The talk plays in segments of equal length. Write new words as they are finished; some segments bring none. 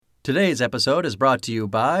Today's episode is brought to you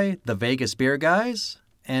by the Vegas Beer Guys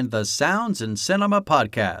and the Sounds and Cinema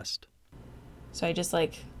Podcast. So I just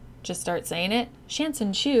start saying it. Shantz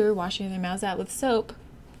and Chu are washing their mouths out with soap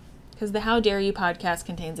because the How Dare You podcast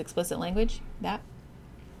contains explicit language. That?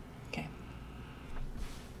 Okay.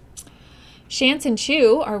 Shantz and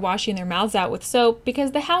Chu are washing their mouths out with soap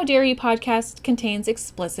because the How Dare You podcast contains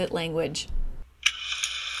explicit language.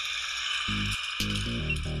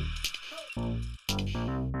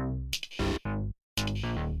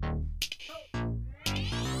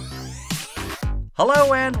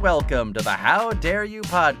 Hello and welcome to the How Dare You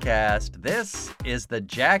podcast. This is the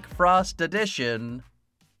Jack Frost edition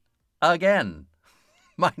again.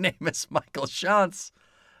 My name is Michael Shantz.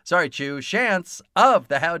 Shantz of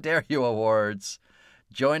the How Dare You Awards.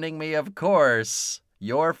 Joining me, of course,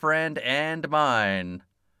 your friend and mine.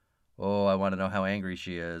 Oh, I want to know how angry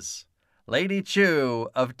she is. Lady Chu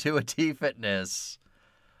of 2AT Fitness.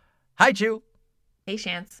 Hi, Chu. Hey,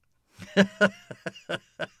 Shantz.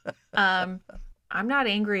 I'm not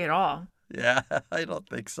angry at all. Yeah, I don't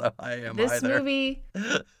think so. I am this either. Movie, I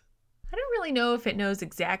don't really know if it knows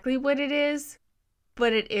exactly what it is,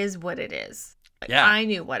 but it is what it is. Yeah. I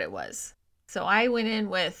knew what it was. So I went in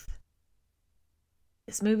with,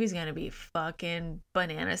 this movie's going to be fucking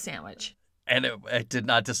banana sandwich. And it did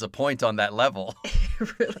not disappoint on that level.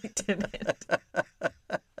 It really didn't.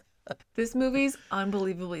 This movie's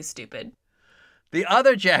unbelievably stupid. The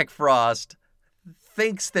other Jack Frost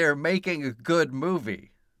thinks they're making a good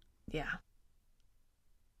movie. Yeah.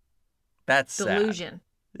 That's delusion.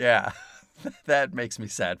 Sad. Yeah. That makes me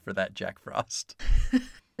sad for that Jack Frost.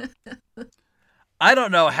 I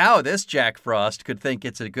don't know how this Jack Frost could think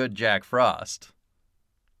it's a good Jack Frost.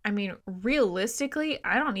 I mean, realistically,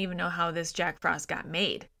 I don't even know how this Jack Frost got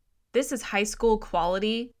made. This is high school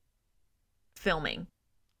quality filming.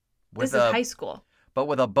 This is high school. But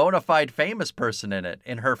with a bona fide famous person in it,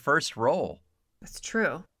 in her first role. That's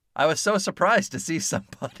true. I was so surprised to see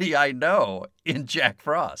somebody I know in Jack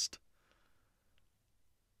Frost.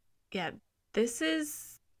 Yeah, this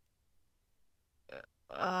is...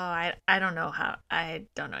 I don't know how. I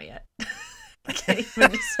don't know yet. I can't even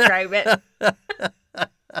describe it.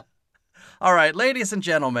 All right, ladies and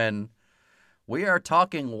gentlemen, we are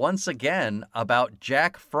talking once again about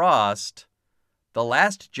Jack Frost. The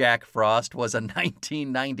last Jack Frost was a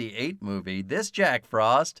 1998 movie. This Jack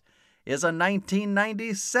Frost is a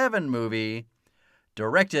 1997 movie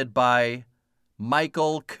directed by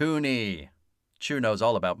Michael Cooney. Chu knows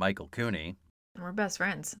all about Michael Cooney. We're best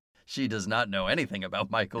friends. She does not know anything about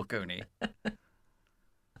Michael Cooney.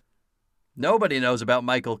 Nobody knows about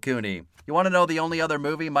Michael Cooney. You want to know the only other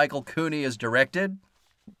movie Michael Cooney has directed?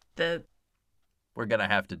 We're going to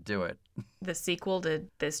have to do it. The sequel to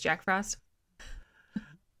this Jack Frost?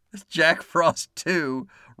 Jack Frost 2,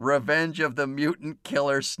 Revenge of the Mutant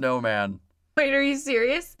Killer Snowman. Wait, are you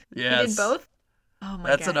serious? Yes. You did both? Oh my God.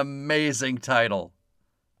 That's an amazing title.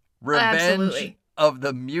 Revenge Absolutely. of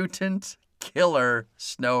the Mutant Killer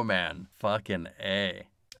Snowman. Fucking A.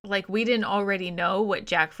 Like, we didn't already know what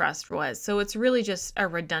Jack Frost was, so it's really just a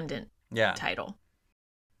redundant title.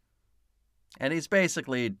 And he's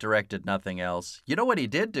basically directed nothing else. You know what he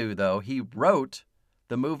did do, though? He wrote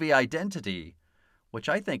the movie Identity, which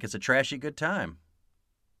I think is a trashy good time.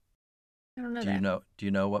 I don't know Do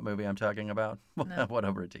you know what movie I'm talking about? No. What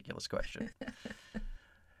a ridiculous question.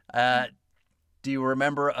 Do you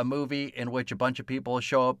remember a movie in which a bunch of people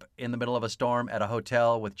show up in the middle of a storm at a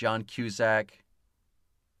hotel with John Cusack,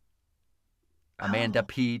 Amanda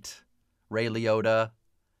Peet, Ray Liotta,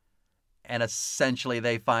 and essentially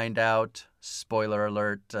they find out, spoiler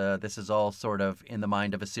alert, this is all sort of in the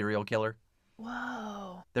mind of a serial killer?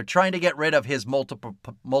 Whoa. They're trying to get rid of his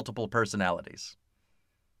multiple personalities.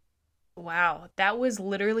 Wow. That was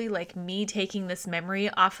literally like me taking this memory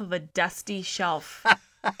off of a dusty shelf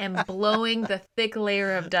and blowing the thick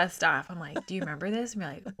layer of dust off. I'm like, do you remember this? And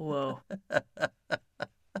you're like, whoa.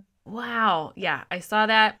 Wow. Yeah, I saw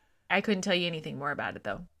that. I couldn't tell you anything more about it,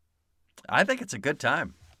 though. I think it's a good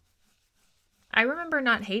time. I remember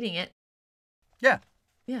not hating it. Yeah.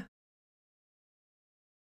 Yeah.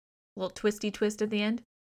 Little twisty twist at the end.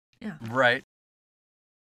 Yeah. Right.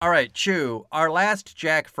 All right, Chu, our last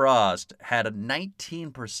Jack Frost had a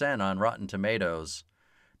 19% on Rotten Tomatoes.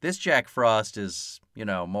 This Jack Frost is,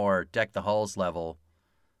 more Deck the Halls level.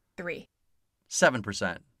 3.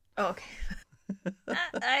 7%. Oh, okay.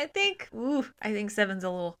 I think 7's a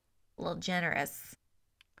little generous.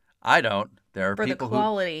 I don't. There are for people the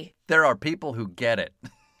quality. There are people who get it.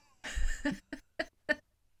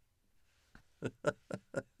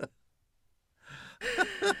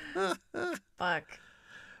 Fuck.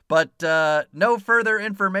 But no further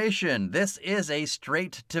information. This is a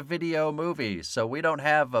straight-to-video movie, so we don't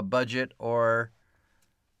have a budget or,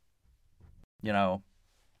 Yeah.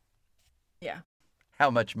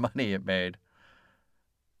 how much money it made.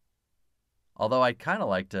 Although I'd kind of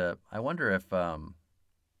like to, I wonder if, because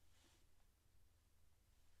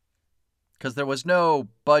there was no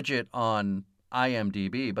budget on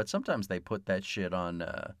IMDb, but sometimes they put that shit on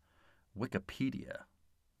Wikipedia.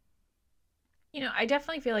 I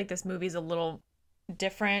definitely feel like this movie's a little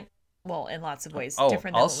different. Well, in lots of ways, Oh,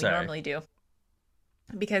 different than I'll what we say. normally do.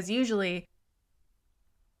 Because usually,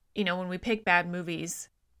 when we pick bad movies,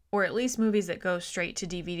 or at least movies that go straight to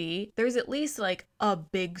DVD, there's at least like a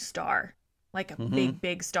big star, like a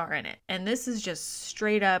big star in it. And this is just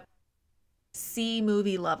straight up C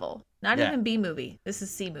movie level. Not Yeah. even B movie. This is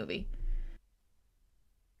C movie.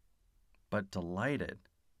 But delighted.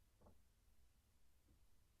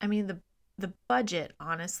 I mean, the budget,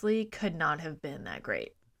 honestly, could not have been that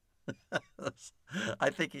great. I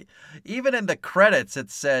think even in the credits it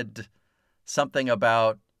said something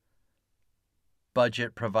about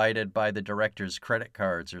budget provided by the director's credit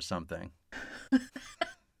cards or something.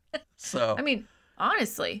 So I mean,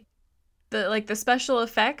 honestly, the special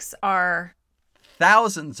effects are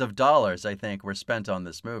thousands of dollars, I think, were spent on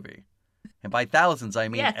this movie. And by thousands, I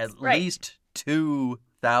mean Yes, at right. least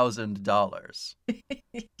 $2,000.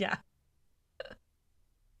 yeah.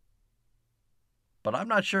 But I'm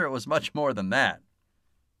not sure it was much more than that.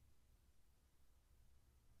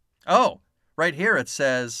 Oh, right here it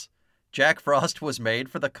says Jack Frost was made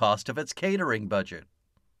for the cost of its catering budget.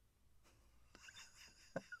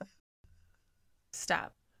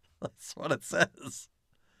 Stop. That's what it says.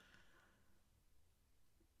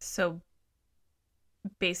 So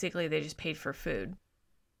basically, they just paid for food.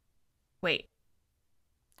 Wait.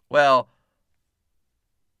 Well,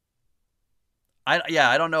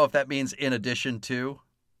 I don't know if that means in addition to,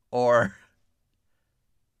 or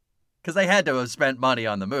because they had to have spent money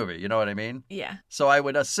on the movie, you know what I mean? Yeah. So I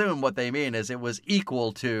would assume what they mean is it was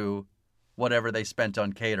equal to whatever they spent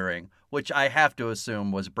on catering, which I have to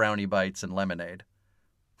assume was brownie bites and lemonade.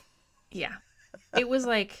 Yeah. It was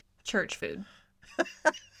like church food.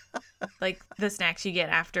 Like the snacks you get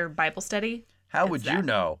after Bible study. How It's would you that.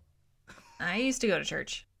 know? I used to go to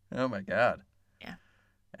church. Oh my God. Yeah.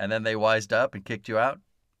 And then they wised up and kicked you out?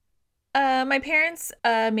 My parents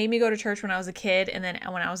made me go to church when I was a kid, and then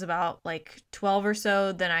when I was about like 12 or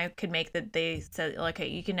so, then I could make that. They said, okay,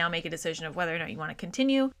 you can now make a decision of whether or not you want to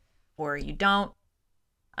continue or you don't.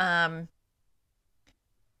 And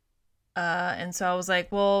so I was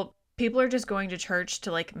like, well, people are just going to church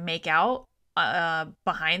to like make out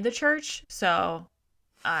behind the church, so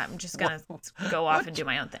I'm just gonna go off and do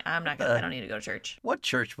my own thing. I don't need to go to church. What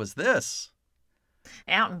church was this?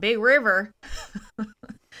 Out in Big River.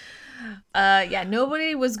 Yeah,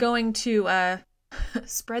 nobody was going to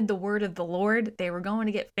spread the word of the Lord. They were going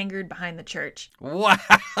to get fingered behind the church. Wow.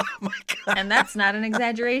 Oh my God. And that's not an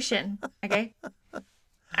exaggeration, okay?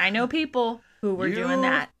 I know people who were doing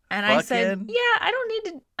that. And I said, yeah, I don't need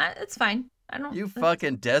to, it's fine. You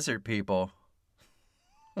fucking desert people.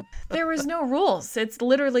 There was no rules. It's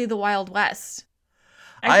literally the Wild West.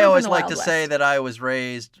 I always like to say that I was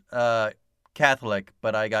raised Catholic,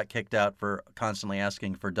 but I got kicked out for constantly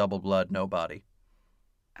asking for double blood, no body.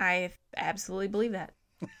 I absolutely believe that.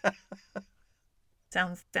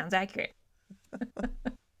 Sounds accurate.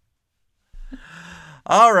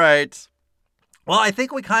 All right. Well, I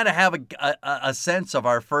think we kind of have a sense of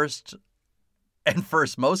our first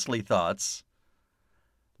mostly thoughts.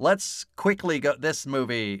 Let's quickly go. This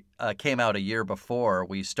movie came out a year before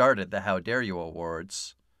we started the How Dare You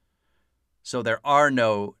Awards. So there are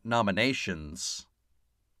no nominations.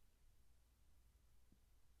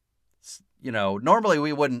 You know, normally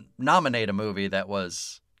we wouldn't nominate a movie that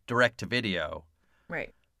was direct to video. Right.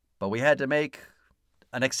 But we had to make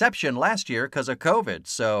an exception last year because of COVID.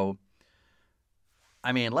 So,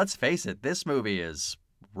 I mean, let's face it, this movie is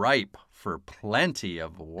ripe for plenty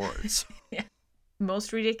of awards. Yeah.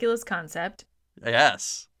 Most ridiculous concept.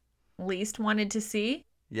 Yes. Least wanted to see.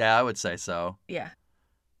 Yeah, I would say so. Yeah.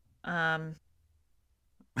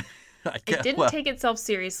 It didn't take itself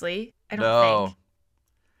seriously, I don't think.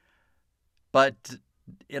 But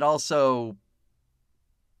it also,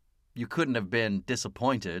 you couldn't have been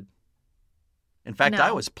disappointed. In fact, No.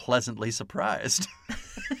 I was pleasantly surprised.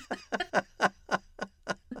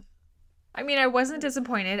 I mean, I wasn't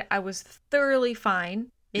disappointed. I was thoroughly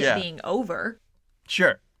fine it being over.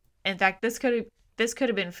 Sure. In fact, this could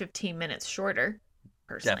have been 15 minutes shorter,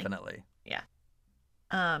 personally. Definitely. Yeah.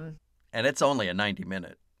 And it's only a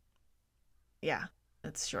 90-minute. Yeah,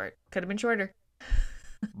 that's short. Could have been shorter.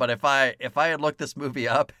 But if I had looked this movie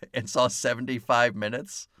up and saw 75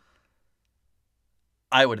 minutes,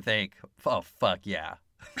 I would think, oh, fuck yeah.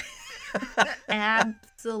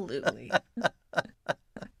 Absolutely.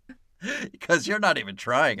 Because you're not even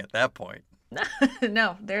trying at that point.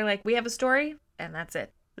 No, they're like, we have a story, and that's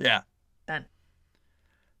it. Yeah. Done.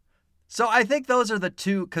 So I think those are the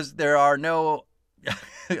two, because there are no,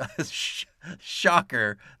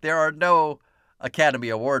 shocker, there are no Academy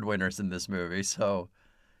Award winners in this movie, so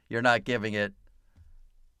you're not giving it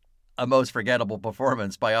a most forgettable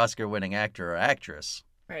performance by Oscar-winning actor or actress.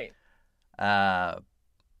 Right.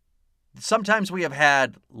 Sometimes we have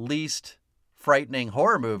had least frightening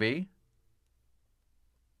horror movie.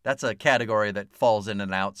 That's a category that falls in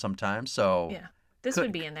and out sometimes, so... Yeah. This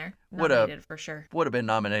would be in there. Would've- Nominated for sure. Would have been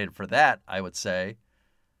nominated for that, I would say.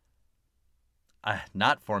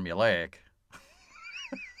 Not formulaic.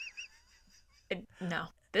 No.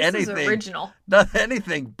 This is Anything- original. Not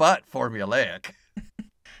anything but formulaic.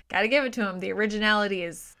 Gotta give it to him. The originality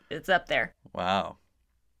it's up there. Wow.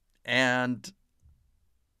 And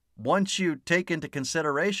once you take into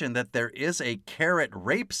consideration that there is a carrot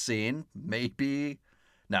rape scene, maybe...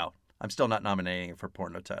 No, I'm still not nominating it for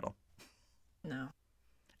porno title. No.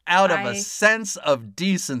 Out of a sense of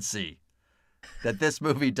decency that this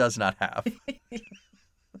movie does not have.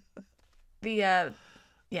 The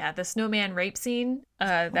snowman rape scene,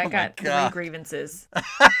 that Oh my got 3 God. grievances.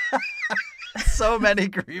 So many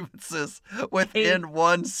grievances within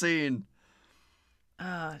one scene.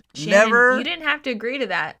 Shannon, Never- you didn't have to agree to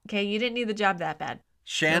that. Okay, you didn't need the job that bad.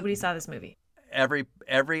 Nobody saw this movie.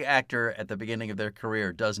 Every actor at the beginning of their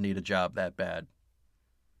career does need a job that bad.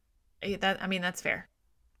 That's fair.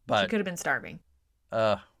 She But could have been starving.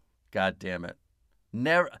 God damn it.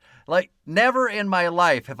 Never in my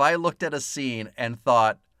life have I looked at a scene and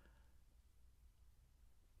thought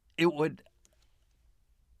it would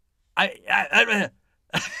I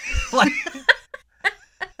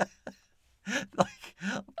like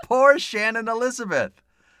poor Shannon Elizabeth.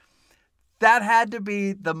 That had to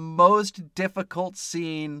be the most difficult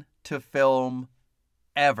scene to film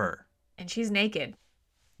ever. And she's naked.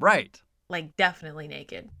 Right. Like, definitely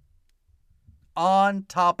naked. On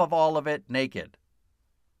top of all of it, naked.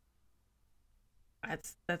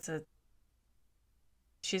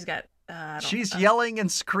 She's got, She's yelling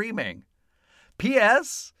and screaming.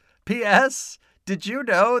 P.S. Did you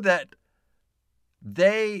know that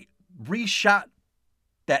they reshot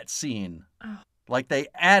that scene? Oh. Like, they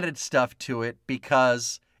added stuff to it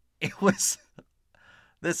because it was...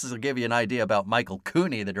 This will give you an idea about Michael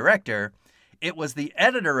Cooney, the director. It was the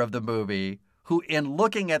editor of the movie who, in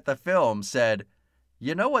looking at the film, said,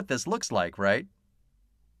 you know what this looks like, right?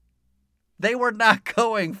 They were not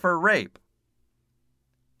going for rape.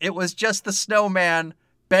 It was just the snowman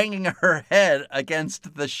banging her head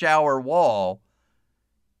against the shower wall,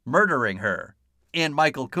 murdering her, in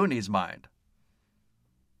Michael Cooney's mind.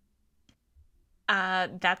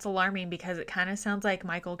 That's alarming because it kind of sounds like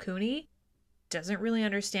Michael Cooney doesn't really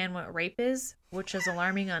understand what rape is, which is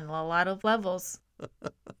alarming on a lot of levels.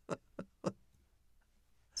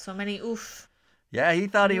 So many oof. Yeah, he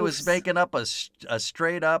thought he Oofs. was making up a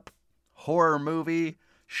straight up horror movie,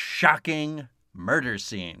 shocking murder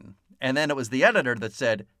scene. And then it was the editor that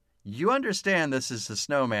said, you understand this is the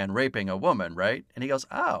snowman raping a woman, right? And he goes,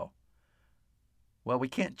 oh, well, we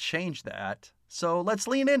can't change that. So let's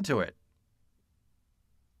lean into it.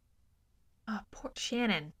 Oh, poor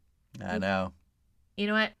Shannon. I know. You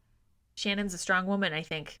know what? Shannon's a strong woman, I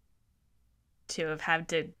think, to have had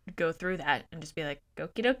to go through that and just be like,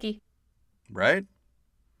 okie dokie. Right?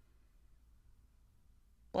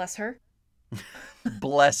 Bless her.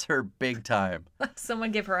 Bless her big time.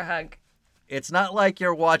 Someone give her a hug. It's not like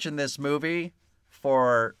you're watching this movie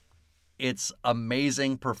for its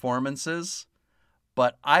amazing performances,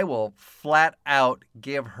 but I will flat out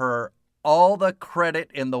give her all the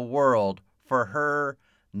credit in the world for her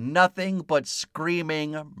nothing but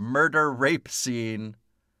screaming murder rape scene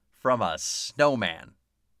from a snowman.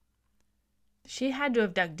 She had to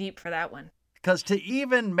have dug deep for that one. Because to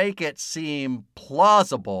even make it seem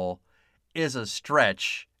plausible is a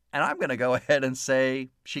stretch, and I'm going to go ahead and say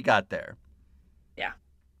she got there. Yeah.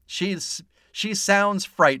 She sounds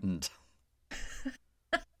frightened.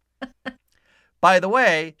 By the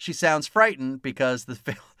way, she sounds frightened because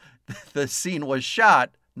the scene was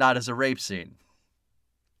shot not as a rape scene,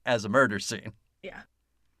 as a murder scene. Yeah.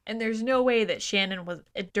 And there's no way that Shannon was,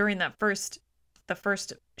 during the first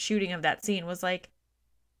shooting of that scene, was like,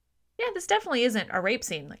 yeah, this definitely isn't a rape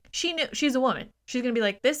scene. Like, she knew, she's a woman. She's going to be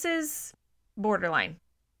like, this is borderline.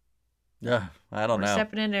 Yeah, I don't We're know.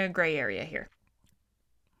 stepping into a gray area here.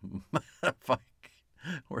 Fuck.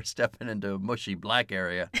 We're stepping into a mushy black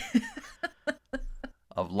area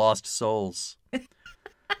of lost souls.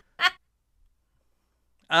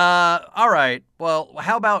 All right. Well,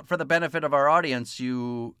 how about for the benefit of our audience,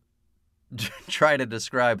 you try to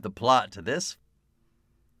describe the plot to this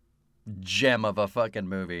gem of a fucking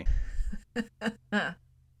movie.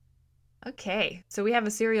 Okay, so we have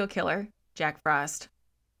a serial killer, Jack Frost,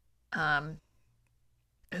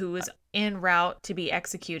 who is en route to be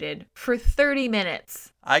executed for 30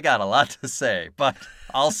 minutes. I got a lot to say, but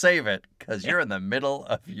I'll save it because you're in the middle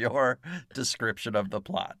of your description of the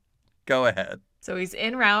plot. Go ahead. So he's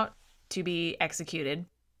en route to be executed,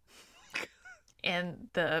 and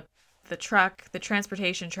the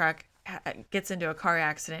transportation truck, gets into a car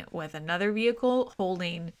accident with another vehicle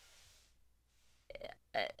holding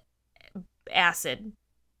acid.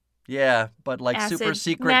 Yeah, but like acid, super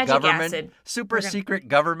secret magic government, acid. secret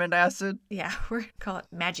government acid. Yeah, we're gonna call it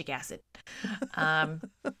magic acid.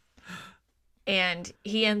 And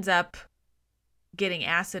he ends up getting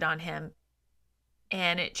acid on him,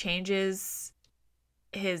 and it changes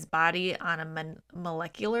his body on a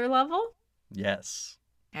molecular level. Yes.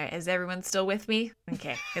 All right, is everyone still with me?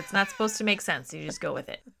 Okay, it's not supposed to make sense. You just go with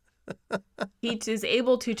it. He is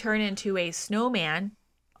able to turn into a snowman,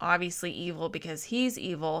 obviously evil because he's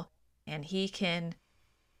evil, and he can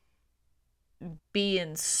be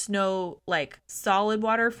in snow, like solid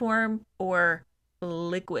water form or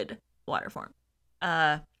liquid water form.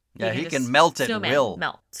 He can melt at will.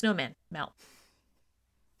 Snowman, melt.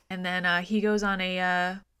 And then he goes on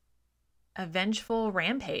a vengeful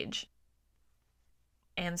rampage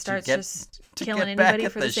and starts just killing anybody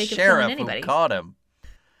for the sake of killing anybody. Who caught him.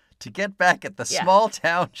 To get back at the small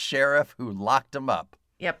town sheriff who locked him up.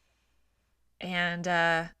 Yep.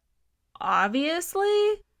 And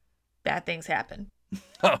obviously, bad things happen.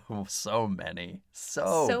 Oh, so many.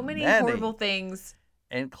 So many horrible things.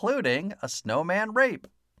 Including a snowman rape.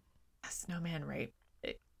 A snowman rape.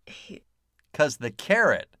 Because the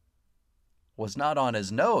carrot was not on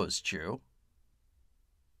his nose, Chu.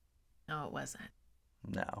 No, it wasn't.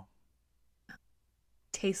 No.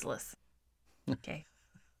 Tasteless. Okay.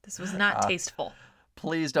 This was not tasteful.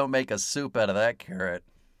 Please don't make a soup out of that carrot.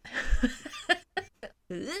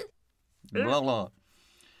 Blah, blah.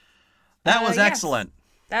 That was excellent.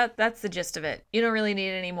 That's the gist of it. You don't really need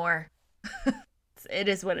any more. It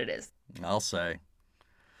is what it is. I'll say.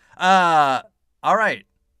 All right.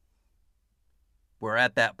 We're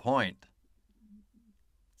at that point.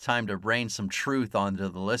 Time to rain some truth onto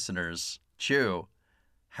the listeners. Chu,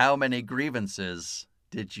 how many grievances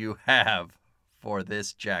did you have for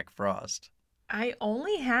this Jack Frost? I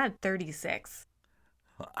only had 36.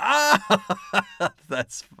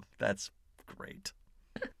 That's great.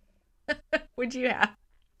 What'd you have?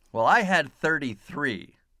 Well, I had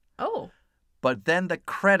 33. Oh. But then the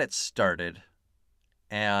credits started,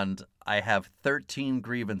 and I have 13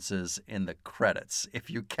 grievances in the credits. If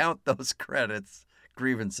you count those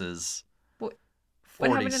grievances, 46. What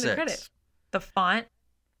happened in the credit? The font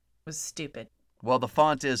was stupid. Well, the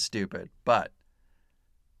font is stupid, but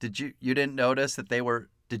you didn't notice that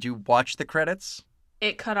did you watch the credits?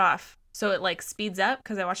 It cut off. So it like speeds up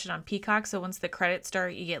because I watched it on Peacock. So once the credits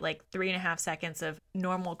start, you get like 3.5 seconds of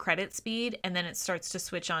normal credit speed. And then it starts to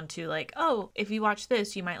switch on to like, oh, if you watch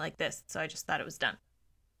this, you might like this. So I just thought it was done.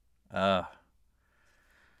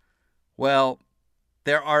 Well,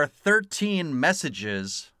 there are 13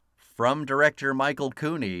 messages from director Michael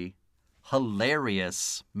Cooney.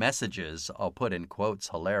 Hilarious messages, I'll put in quotes,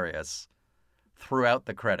 hilarious, throughout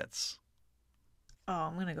the credits. Oh,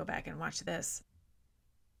 I'm going to go back and watch this.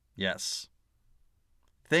 Yes.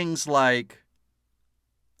 Things like,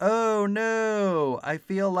 oh no, I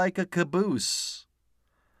feel like a caboose.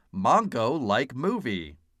 Mongo-like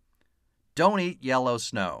movie. Don't eat yellow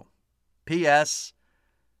snow. P.S.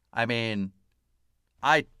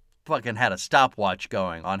 I fucking had a stopwatch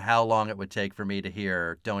going on how long it would take for me to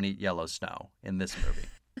hear don't eat yellow snow in this movie.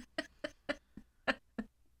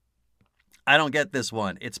 I don't get this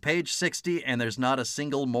one. It's page 60 and there's not a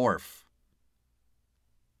single morph.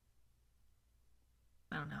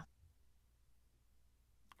 I don't know.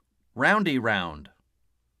 Roundy round.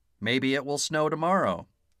 Maybe it will snow tomorrow.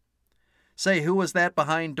 Say, who was that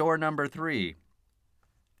behind door number 3?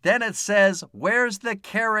 Then it says, where's the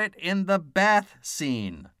carrot in the bath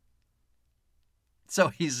scene? So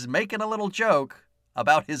he's making a little joke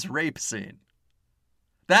about his rape scene.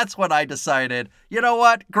 That's when I decided, you know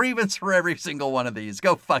what? Grievance for every single one of these.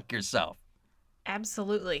 Go fuck yourself.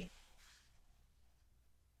 Absolutely.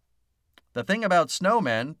 The thing about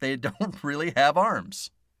snowmen, they don't really have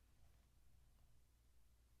arms.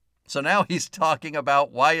 So now he's talking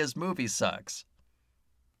about why his movie sucks.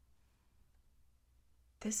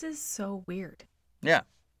 This is so weird. Yeah.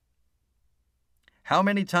 How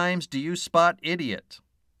many times do you spot idiot?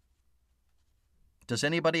 Does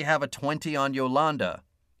anybody have a 20 on Yolanda?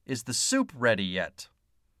 Is the soup ready yet?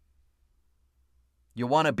 You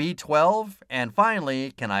want a B12? And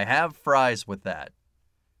finally, can I have fries with that?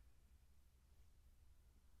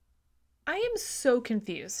 I am so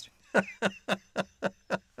confused.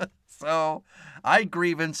 So, I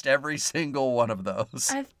grievanced every single one of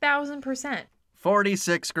those. 1,000%.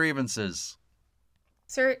 46 grievances.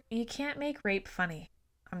 Sir, you can't make rape funny.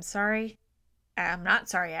 I'm sorry. I'm not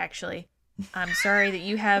sorry, actually. I'm sorry that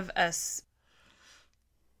you have a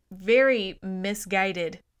very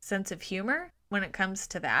misguided sense of humor when it comes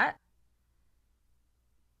to that.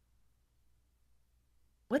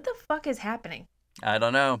 What the fuck is happening? I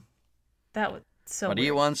don't know. That was so But weird.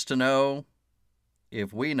 he wants to know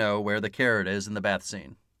if we know where the carrot is in the bath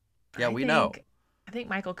scene. Yeah, we know. I think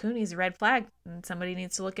Michael Cooney's a red flag, and somebody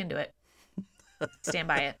needs to look into it. Stand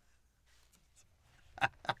by it.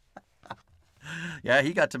 Yeah,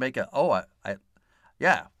 he got to make a...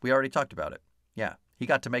 yeah, we already talked about it. Yeah, he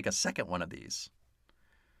got to make a second one of these.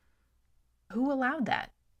 Who allowed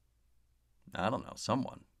that? I don't know,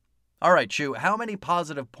 someone. All right, Chu, how many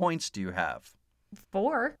positive points do you have?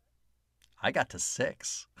 4. I got to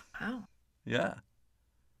 6. Wow. Yeah.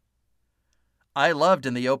 I loved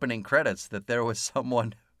in the opening credits that there was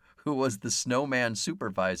someone who was the snowman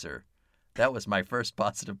supervisor. That was my first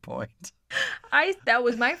positive point. That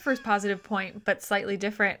was my first positive point, but slightly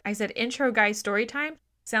different. I said intro guy story time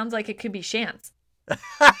sounds like it could be Shantz.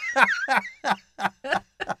 I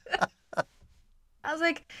was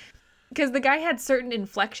like, because the guy had certain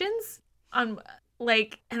inflections on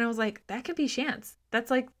and I was like, that could be Shantz. That's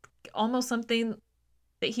like almost something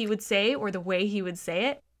that he would say or the way he would say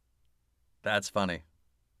it. That's funny.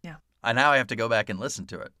 Yeah. Now I have to go back and listen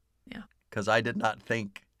to it. Yeah. Because I did not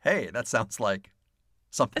think, hey, that sounds like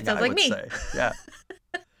something That sounds I like would me. say. Yeah.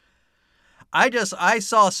 I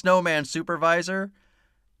saw Snowman Supervisor,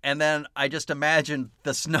 and then I just imagined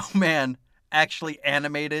the snowman actually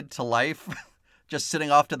animated to life, just sitting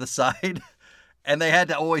off to the side. And they had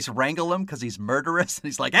to always wrangle him because he's murderous. And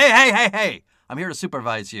he's like, hey, I'm here to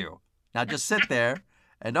supervise you. Now just sit there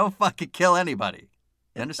and don't fucking kill anybody.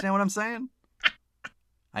 You understand what I'm saying?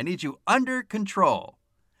 I need you under control.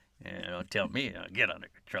 Yeah, don't tell me I'll get under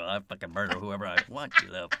control. I fucking murder whoever I want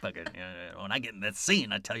to. When I get in this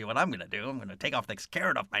scene, I tell you what I'm going to do. I'm going to take off this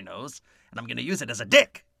carrot off my nose, and I'm going to use it as a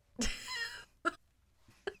dick.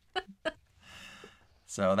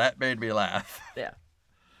 So that made me laugh. Yeah.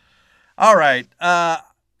 All right.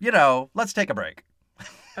 Let's take a break.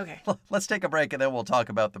 Okay. Let's take a break, and then we'll talk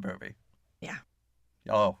about the movie. Yeah.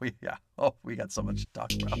 We got so much to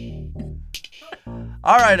talk about.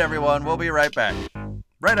 All right, everyone. We'll be right back.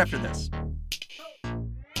 Right after this.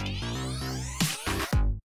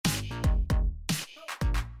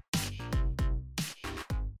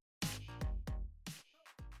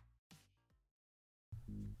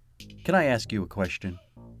 Can I ask you a question?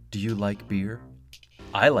 Do you like beer?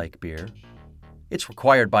 I like beer. It's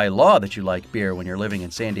required by law that you like beer when you're living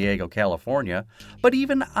in San Diego, California, but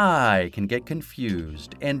even I can get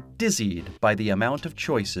confused and dizzied by the amount of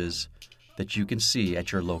choices that you can see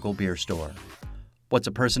at your local beer store. What's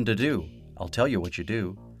a person to do? I'll tell you what you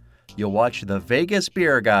do. You'll watch the Vegas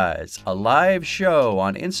Beer Guys, a live show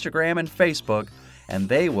on Instagram and Facebook, and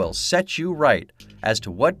they will set you right as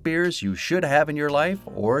to what beers you should have in your life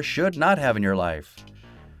or should not have in your life.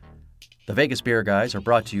 The Vegas Beer Guys are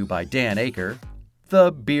brought to you by Dan Aker,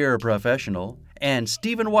 the beer professional, and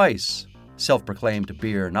Stephen Weiss, self-proclaimed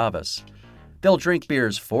beer novice. They'll drink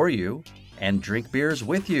beers for you and drink beers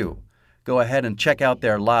with you. Go ahead and check out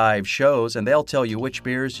their live shows, and they'll tell you which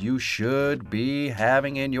beers you should be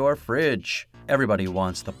having in your fridge. Everybody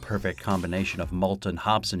wants the perfect combination of malt and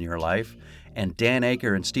hops in your life, and Dan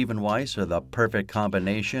Aker and Stephen Weiss are the perfect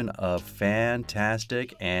combination of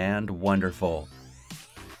fantastic and wonderful.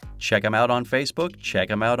 Check them out on Facebook. Check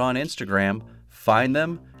them out on Instagram. Find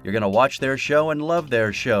them. You're going to watch their show and love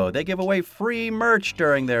their show. They give away free merch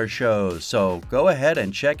during their shows. So go ahead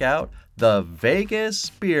and check out the Vegas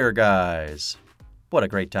Beer Guys. What a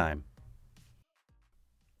great time.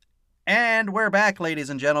 And we're back, ladies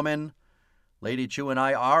and gentlemen. Lady Chu and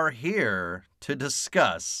I are here to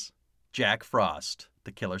discuss Jack Frost,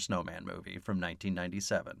 the Killer Snowman movie from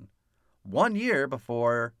 1997. 1 year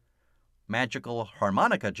before Magical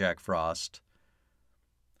Harmonica Jack Frost.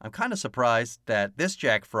 I'm kind of surprised that this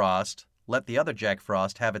Jack Frost let the other Jack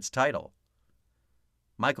Frost have its title.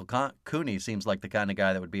 Michael Cooney seems like the kind of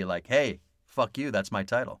guy that would be like, hey, fuck you, that's my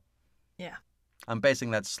title. Yeah. I'm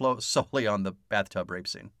basing that solely on the bathtub rape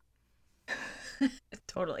scene.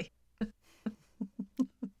 Totally.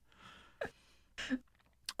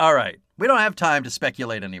 All right. We don't have time to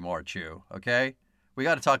speculate anymore, Chu, okay? We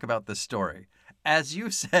got to talk about this story. As you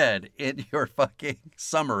said in your fucking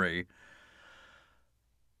summary,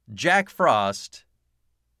 Jack Frost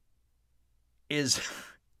is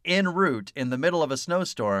en route in the middle of a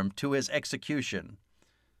snowstorm to his execution.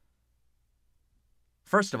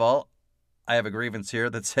 First of all, I have a grievance here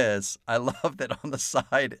that says, I love that on the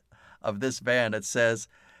side of this van it says,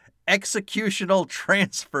 executional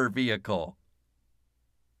transfer vehicle.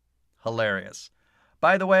 Hilarious.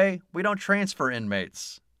 By the way, we don't transfer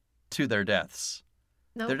inmates to their deaths.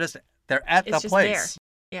 No, they're at the place.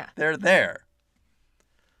 There. Yeah. They're there.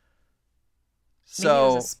 Maybe it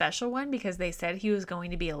So was a special one because they said he was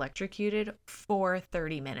going to be electrocuted for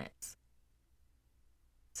 30 minutes.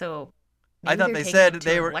 So I thought they said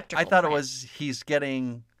they were. I thought it was he's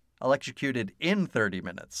getting electrocuted in 30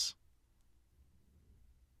 minutes.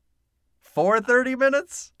 For 30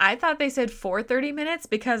 minutes? I thought they said for 30 minutes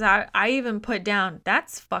because I even put down,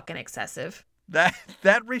 that's fucking excessive.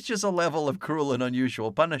 That reaches a level of cruel and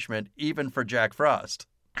unusual punishment, even for Jack Frost.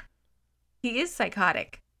 He is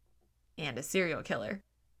psychotic and a serial killer.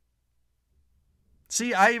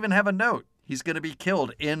 See, I even have a note. He's going to be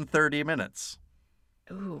killed in 30 minutes.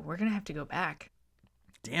 Ooh, we're going to have to go back.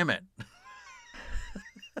 Damn it.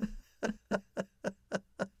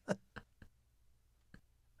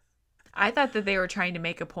 I thought that they were trying to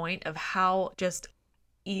make a point of how just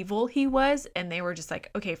evil he was, and they were just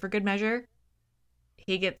like, okay, for good measure,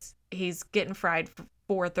 he's getting fried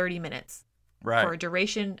for 30 minutes. Right. For a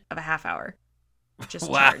duration of a half hour.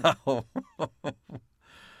 Just wow. Well,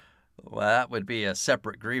 that would be a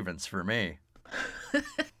separate grievance for me.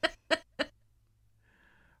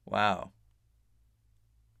 Wow.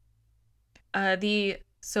 The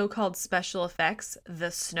so-called special effects,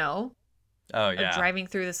 the snow. Oh, yeah. Of driving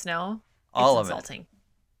through the snow. All it's of insulting.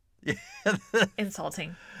 it.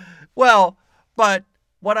 Insulting. Well, but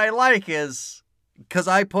what I like is because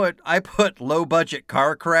I put low budget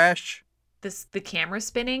car crash. The camera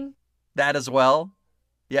spinning. That as well.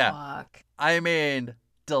 Yeah. Fuck. I mean,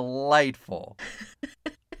 delightful.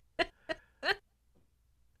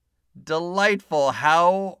 Delightful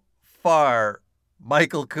how far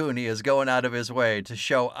Michael Cooney is going out of his way to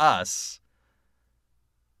show us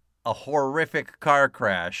a horrific car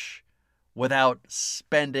crash without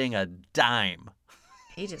spending a dime.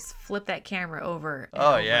 He just flipped that camera over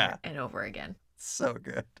and and over again. So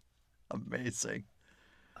good. Amazing.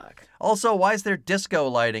 Fuck. Also, why is there disco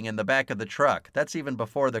lighting in the back of the truck? That's even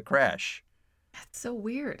before the crash. That's so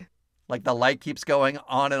weird. Like the light keeps going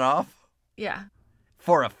on and off? Yeah.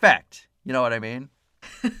 For effect. You know what I mean?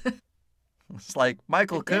 It's like,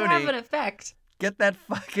 Michael Cooney, have an effect. Get that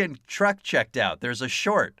fucking truck checked out. There's a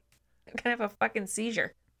short. I'm going to have a fucking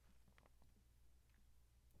seizure.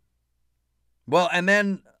 Well, and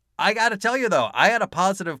then I got to tell you, though, I had a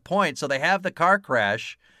positive point. So they have the car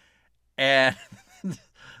crash, and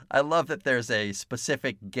I love that there's a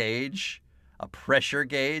specific gauge, a pressure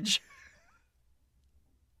gauge.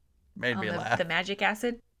 Made me laugh. The magic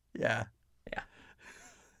acid? Yeah. Yeah.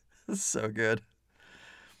 So good.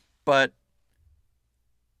 But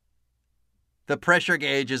the pressure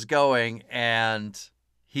gauge is going, and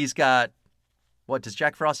he's got, what, does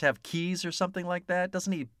Jack Frost have keys or something like that?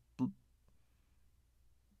 Isn't he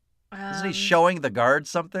showing the guard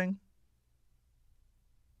something?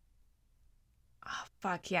 Oh,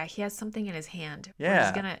 fuck, yeah. He has something in his hand. Yeah.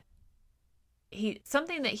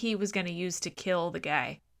 Something that he was going to use to kill the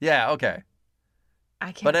guy. Yeah, okay.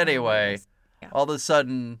 I can't But remember anyway, yeah. All of a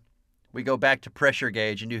sudden, we go back to pressure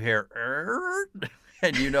gauge, and you hear,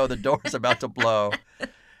 and you know the door's about to blow.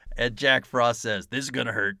 And Jack Frost says, this is going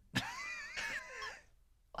to hurt.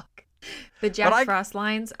 Fuck. The Jack Frost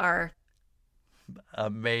lines are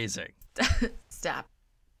amazing. Stop.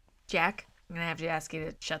 Jack, I'm going to have to ask you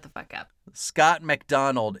to shut the fuck up. Scott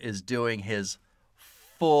McDonald is doing his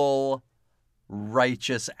full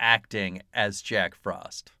righteous acting as Jack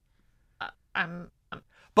Frost.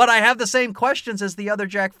 But I have the same questions as the other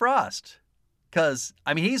Jack Frost. Because,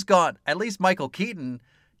 I mean, he's gone, at least Michael Keaton,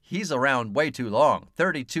 he's around way too long.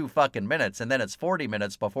 32 fucking minutes, and then it's 40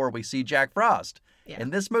 minutes before we see Jack Frost. Yeah.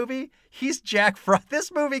 In this movie, he's Jack Frost. This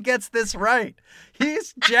movie gets this right.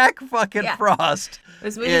 He's Jack fucking Frost.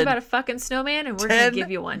 This movie's about a fucking snowman, and we're going to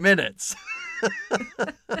give you one. Minutes.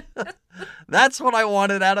 That's what I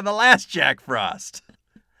wanted out of the last Jack Frost.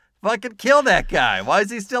 Fucking kill that guy. Why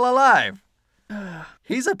is he still alive?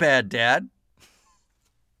 He's a bad dad.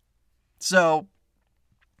 So,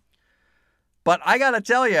 but I got to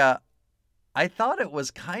tell you, I thought it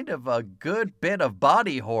was kind of a good bit of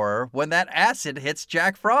body horror when that acid hits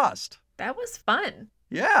Jack Frost. That was fun.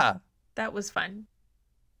 Yeah, That was fun.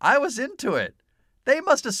 I was into it. They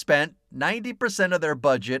must have spent 90% of their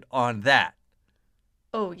budget on that.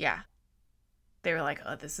 Oh, yeah. They were like,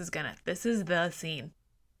 oh, this is the scene.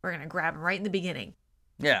 We're going to grab him right in the beginning.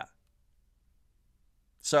 Yeah.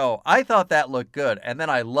 So I thought that looked good. And then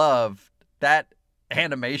I loved that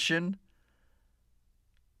animation.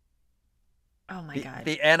 Oh, my God.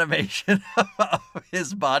 The animation of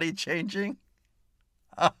his body changing.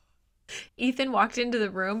 Ethan walked into the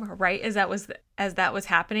room right as that was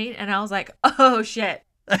happening, and I was like, "Oh shit,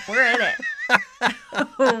 we're in it.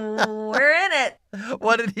 We're in it."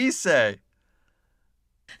 What did he say?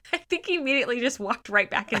 I think he immediately just walked right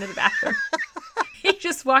back into the bathroom. He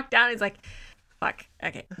just walked down. He's like, "Fuck,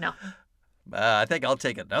 okay, no." I think I'll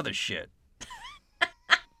take another shit.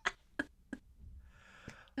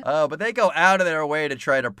 But they go out of their way to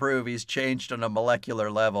try to prove he's changed on a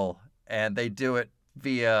molecular level, and they do it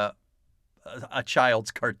via a child's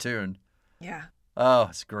cartoon. Yeah. Oh,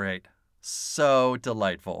 it's great. So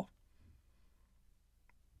delightful.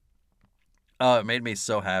 Oh, it made me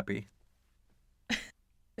so happy.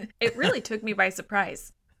 It really took me by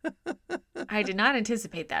surprise. I did not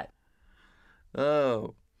anticipate that.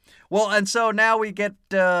 Oh. Well, and so now we get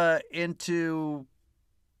into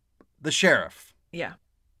the sheriff. Yeah.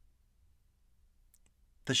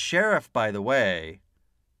 The sheriff, by the way,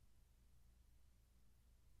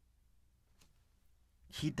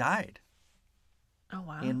 he died. Oh,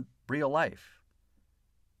 wow. In real life.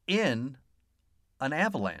 In an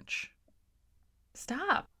avalanche.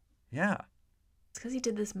 Stop. Yeah. It's because he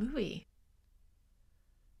did this movie.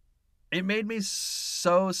 It made me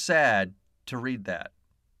so sad to read that.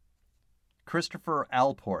 Christopher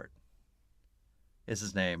Alport is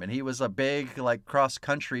his name. And he was a big, like,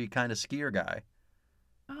 cross-country kind of skier guy.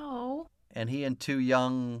 Oh. And he and two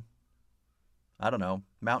young, I don't know,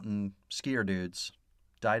 mountain skier dudes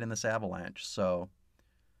died in this avalanche. So,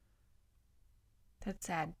 That's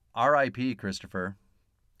sad. R.I.P. Christopher,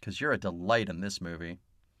 because you're a delight in this movie.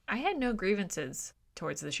 I had no grievances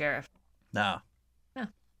towards the sheriff. No. No.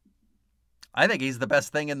 I think he's the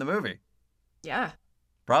best thing in the movie. Yeah.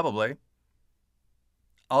 Probably.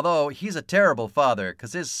 Although he's a terrible father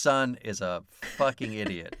because his son is a fucking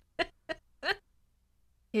idiot.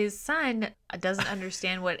 His son doesn't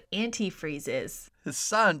understand what antifreeze is. His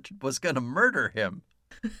son was going to murder him.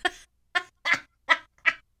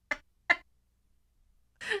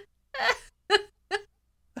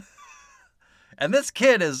 And this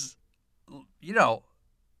kid is, you know,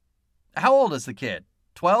 how old is the kid?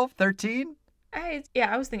 12, 13? I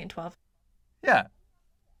was thinking 12. Yeah.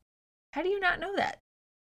 How do you not know that?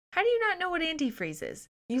 How do you not know what antifreeze is?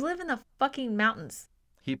 You live in the fucking mountains.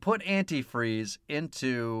 He put antifreeze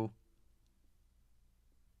into,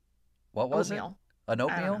 what was Oatmeal. it? An I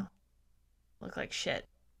don't oatmeal? know. Look like shit.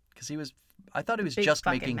 Because I thought he was Big just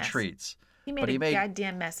fucking making mess. treats. He made a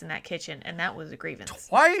goddamn mess in that kitchen, and that was a grievance.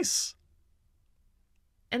 Twice?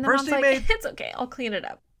 And the First mom's he like, made- it's okay, I'll clean it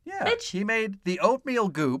up. Yeah. Bitch. He made the oatmeal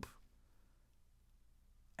goop,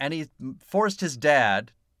 and he forced his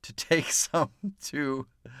dad to take some to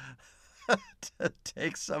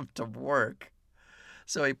work.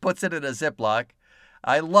 So he puts it in a Ziploc.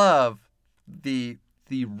 I love the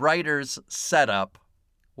writer's setup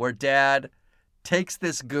where dad takes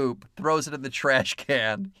this goop, throws it in the trash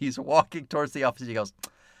can. He's walking towards the office. He goes,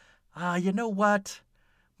 you know what?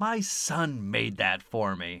 My son made that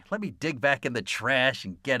for me. Let me dig back in the trash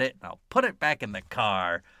and get it, and I'll put it back in the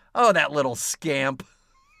car. Oh, that little scamp.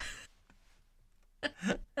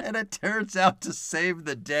 And it turns out to save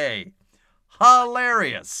the day.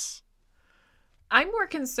 Hilarious. I'm more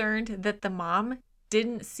concerned that the mom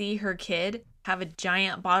didn't see her kid have a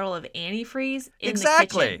giant bottle of antifreeze in the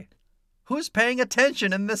kitchen. Who's paying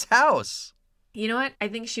attention in this house? You know what? I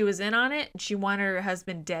think she was in on it, and she wanted her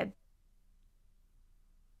husband dead.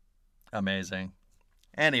 Amazing.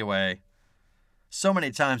 Anyway, so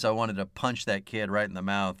many times I wanted to punch that kid right in the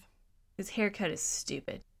mouth. His haircut is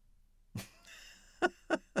stupid.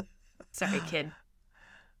 Sorry, kid.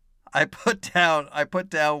 I put down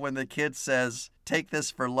when the kid says, "Take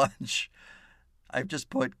this for lunch." I've just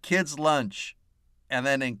put "kids lunch," and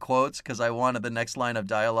then in quotes because I wanted the next line of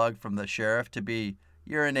dialogue from the sheriff to be,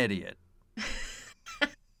 "You're an idiot."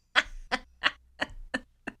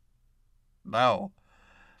 No.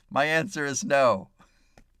 My answer is no.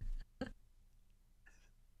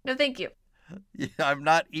 No, thank you. Yeah, I'm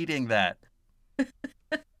not eating that.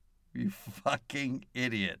 You fucking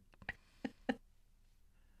idiot.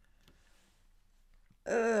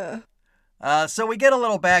 So we get a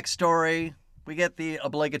little backstory we get the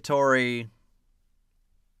obligatory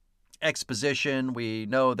exposition. We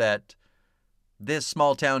know that this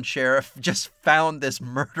small town sheriff just found this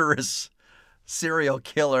murderous serial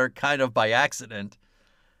killer kind of by accident.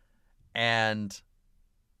 And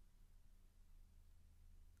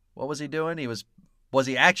what was he doing? Was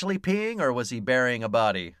he actually peeing, or was he burying a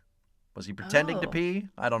body? Was he pretending to pee?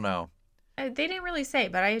 I don't know. They didn't really say,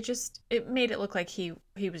 but it made it look like he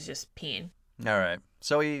was just peeing. All right.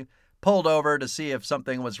 So he pulled over to see if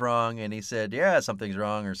something was wrong, and he said, yeah, something's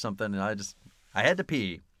wrong or something, and I had to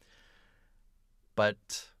pee.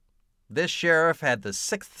 But this sheriff had the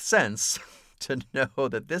sixth sense to know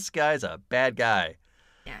that this guy's a bad guy.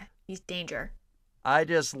 Yeah, he's danger. I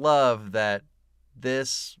just love that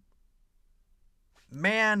this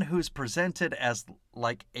man who's presented as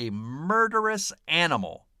like a murderous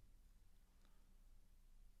animal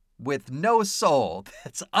with no soul,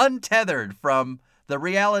 that's untethered from the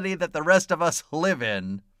reality that the rest of us live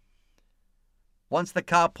in, once the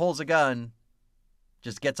cop pulls a gun,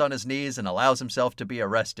 just gets on his knees and allows himself to be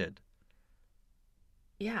arrested.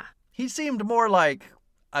 Yeah. He seemed more like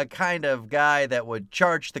a kind of guy that would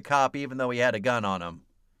charge the cop even though he had a gun on him.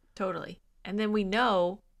 Totally. And then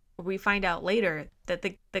we find out later that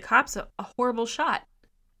the cop's a horrible shot.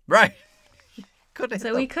 Right. He could have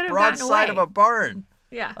gotten away. Broadside of a barn.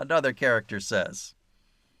 Yeah. Another character says.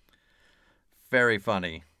 Very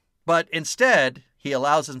funny. But instead, he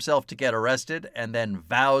allows himself to get arrested and then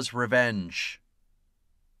vows revenge.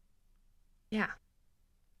 Yeah.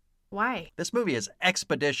 Why? This movie is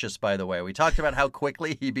expeditious, by the way. We talked about how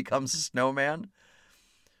quickly he becomes a snowman.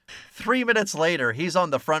 3 minutes later, he's on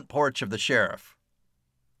the front porch of the sheriff.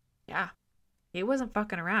 Yeah. He wasn't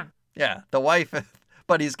fucking around. Yeah. The wife,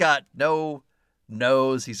 but he's got no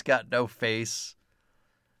nose. He's got no face.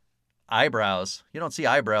 Eyebrows. You don't see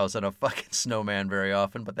eyebrows on a fucking snowman very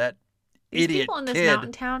often, but that These idiot people in this kid,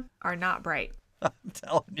 mountain town are not bright. I'm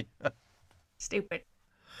telling you. Stupid.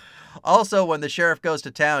 Also, when the sheriff goes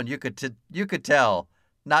to town, you could tell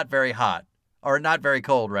not very hot, or not very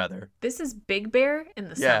cold, rather. This is Big Bear in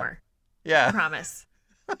the summer. Yeah. I promise.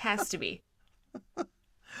 Has to be.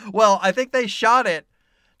 Well, I think they shot it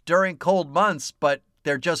during cold months, but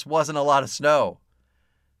there just wasn't a lot of snow.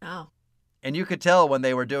 Oh. And you could tell when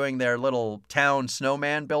they were doing their little town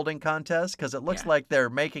snowman building contest, because it looks like they're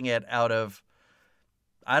making it out of,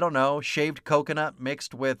 I don't know, shaved coconut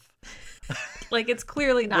mixed with... Like it's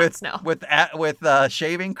clearly not snow. With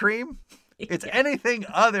shaving cream? It's anything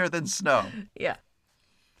other than snow. Yeah.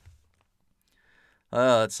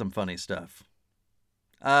 Oh, that's some funny stuff.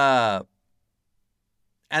 And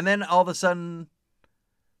then all of a sudden,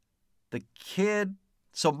 the kid...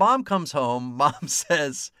 So mom comes home. Mom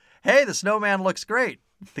says, hey, the snowman looks great.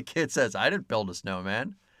 The kid says, I didn't build a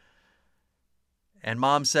snowman. And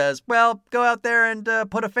mom says, well, go out there and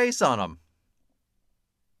put a face on him.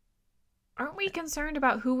 Aren't we concerned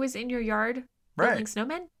about who was in your yard building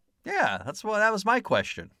snowmen? Yeah, that was my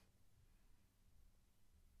question.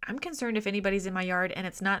 I'm concerned if anybody's in my yard and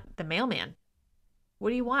it's not the mailman. What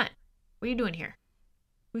do you want? What are you doing here?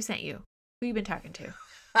 Who sent you? Who you been talking to?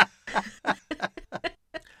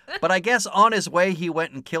 But I guess on his way, he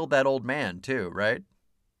went and killed that old man too, right?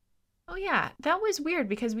 Oh, yeah. That was weird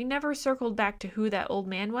because we never circled back to who that old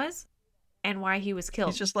man was and why he was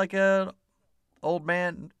killed. He's just like a old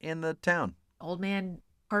man in the town. Old man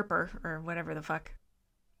Harper or whatever the fuck.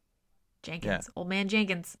 Jenkins. Yeah. Old man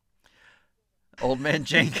Jenkins. Old man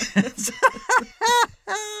Jenkins.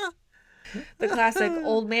 The classic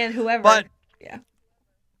old man whoever. But yeah,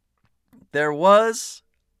 there was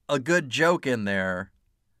a good joke in there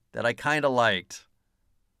that I kind of liked,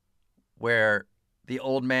 where the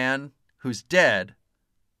old man who's dead,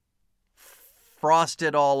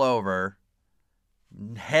 frosted all over,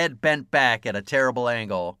 head bent back at a terrible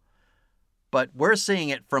angle, but we're seeing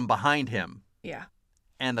it from behind him. Yeah.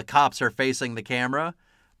 And the cops are facing the camera,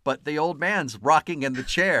 but the old man's rocking in the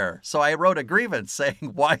chair. So I wrote a grievance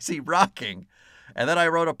saying, why is he rocking? And then I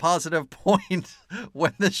wrote a positive point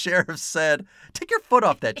when the sheriff said, take your foot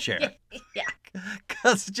off that chair. Yeah.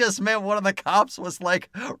 Because it just meant one of the cops was like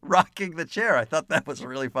rocking the chair. I thought that was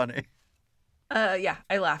really funny. Yeah,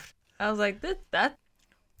 I laughed. I was like, that,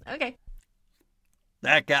 okay.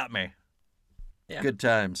 That got me. Yeah. Good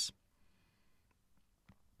times.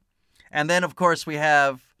 And then, of course, we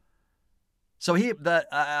have... So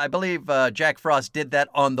I believe Jack Frost did that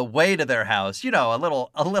on the way to their house. You know, a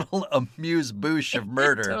little amuse-bouche of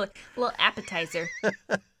murder. Totally. A little appetizer.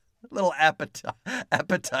 Little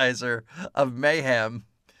appetizer of mayhem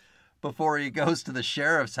before he goes to the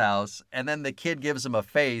sheriff's house. And then the kid gives him a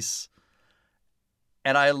face.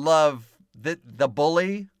 And I love the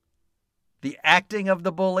bully The acting of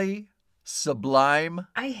the bully, sublime.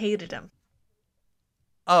 I hated him.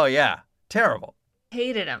 Oh, yeah. Terrible.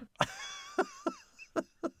 Hated him.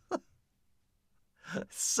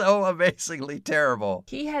 So amazingly terrible.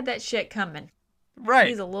 He had that shit coming. Right.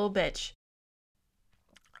 He's a little bitch.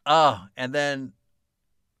 Oh, and then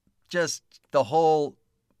just the whole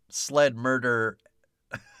sled murder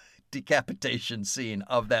decapitation scene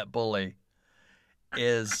of that bully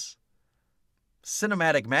is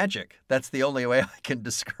cinematic magic. That's the only way I can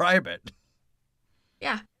describe it.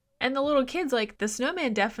 Yeah. And the little kids, like, the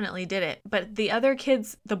snowman definitely did it. But the other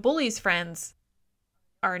kids, the bully's friends,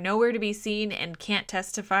 are nowhere to be seen and can't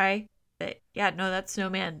testify that, yeah, no, that's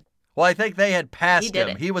snowman. Well, I think they had passed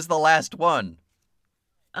him. He was the last one.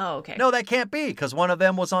 Oh, okay. No, that can't be, because one of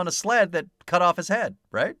them was on a sled that cut off his head,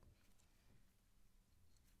 right?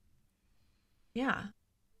 Yeah.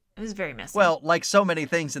 It was very messy. Well, like so many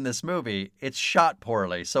things in this movie, it's shot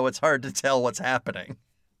poorly, so it's hard to tell what's happening.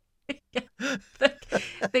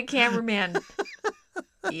 The cameraman.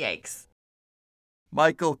 Yikes.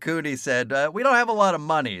 Michael Cooney said, we don't have a lot of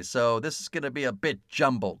money, so this is going to be a bit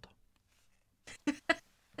jumbled.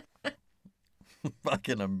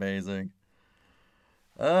 Fucking amazing.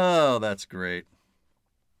 Oh, that's great.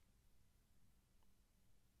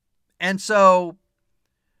 And so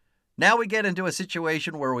now we get into a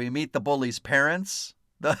situation where we meet the bully's parents.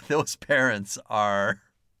 Those parents are...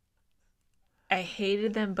 I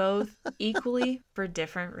hated them both equally for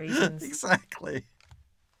different reasons. Exactly.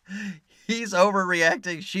 He's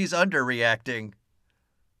overreacting. She's underreacting.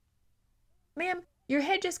 Ma'am, your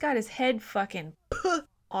head just got his head fucking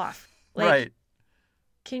off. Like, right.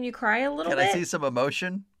 Can you cry a little bit? Can I see some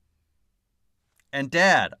emotion? And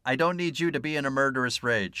Dad, I don't need you to be in a murderous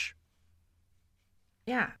rage.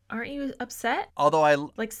 Yeah. Aren't you upset?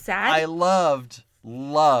 Although like sad? I loved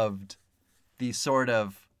the sort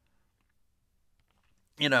of,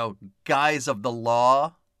 guise of the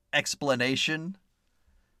law explanation.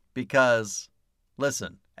 Because,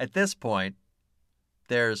 listen, at this point,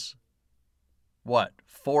 there's,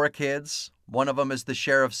 4 kids? One of them is the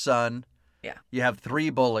sheriff's son. Yeah. You have 3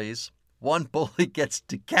 bullies. One bully gets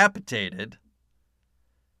decapitated.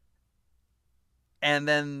 And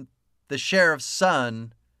then the sheriff's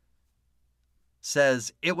son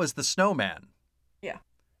says it was the snowman. Yeah.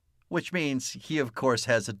 Which means he, of course,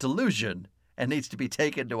 has a delusion and needs to be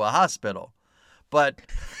taken to a hospital. But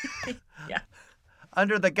yeah.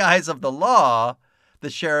 Under the guise of the law, the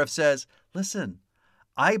sheriff says, listen,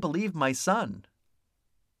 I believe my son,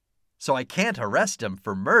 so I can't arrest him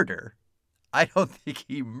for murder. I don't think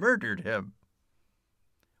he murdered him.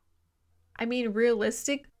 I mean,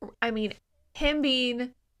 him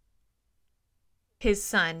being his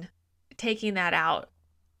son, taking that out.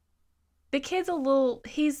 The kid's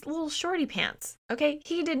he's a little shorty pants, okay?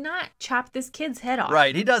 He did not chop this kid's head off.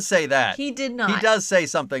 Right, he does say that. He did not. He does say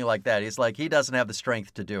something like that. He's like, he doesn't have the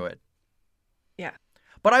strength to do it. Yeah.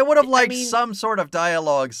 But I would have liked some sort of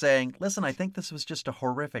dialogue saying, listen, I think this was just a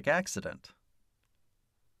horrific accident.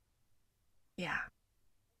 Yeah.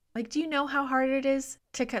 Like, do you know how hard it is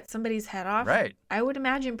to cut somebody's head off? Right. I would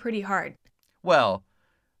imagine pretty hard. Well,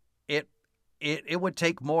 it would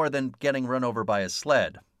take more than getting run over by a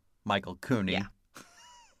sled, Michael Cooney. Yeah.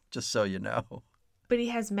 Just so you know. But he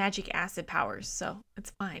has magic acid powers, so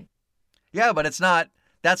it's fine. Yeah, but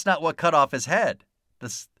that's not what cut off his head.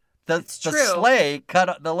 The sleigh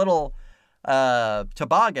cut the little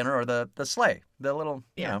toboggan or the sleigh. The little,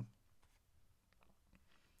 you know.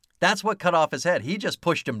 That's what cut off his head. He just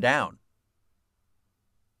pushed him down.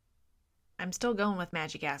 I'm still going with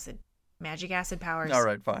magic acid. Magic acid powers. All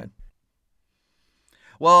right, fine.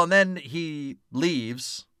 Well, and then he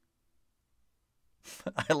leaves.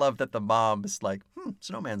 I love that the mom is like,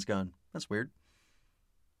 snowman's gone. That's weird.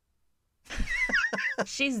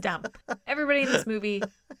 She's dumb. Everybody in this movie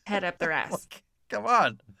head up their ass. Come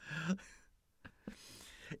on.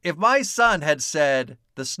 If my son had said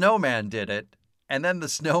the snowman did it, and then the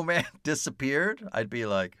snowman disappeared, I'd be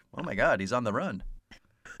like, oh my God, he's on the run.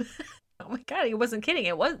 Oh my God, he wasn't kidding.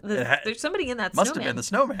 There's somebody in that must snowman. Must have been the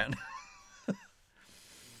snowman.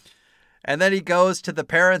 And then he goes to the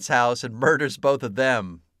parents' house and murders both of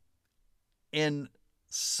them in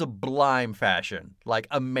sublime fashion. Like,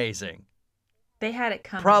 amazing. They had it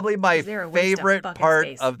coming. Probably my favorite part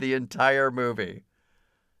of the entire movie.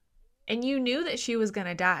 And you knew that she was going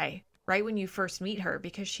to die right when you first meet her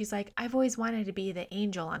because she's like, I've always wanted to be the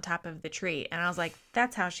angel on top of the tree. And I was like,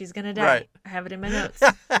 that's how she's going to die. Right. I have it in my notes.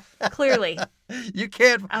 Clearly. You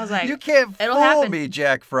can't fool me,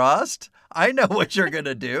 Jack Frost. I know what you're going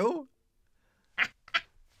to do.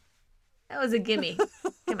 That was a gimme.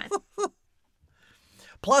 Come on.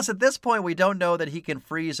 Plus, at this point, we don't know that he can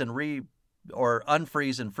freeze and or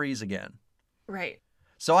unfreeze and freeze again. Right.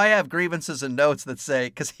 So I have grievances and notes that say,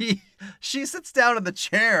 because she sits down in the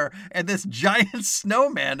chair and this giant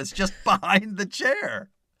snowman is just behind the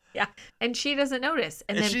chair. Yeah. And she doesn't notice.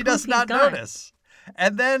 And then she poof, does not he's gone. notice.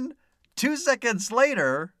 And then 2 seconds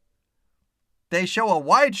later, they show a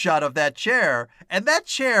wide shot of that chair, and that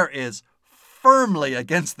chair is firmly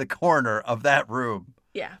against the corner of that room.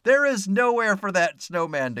 Yeah. There is nowhere for that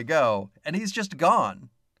snowman to go, and he's just gone.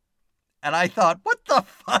 And I thought, what the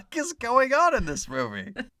fuck is going on in this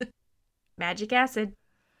movie? Magic acid.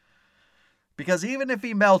 Because even if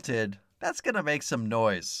he melted, that's going to make some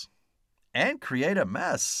noise and create a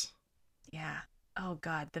mess. Yeah. Oh,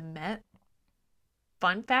 God. The Met.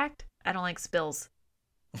 Fun fact, I don't like spills.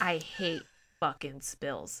 I hate fucking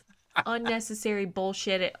spills. Unnecessary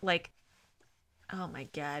bullshit. Oh, my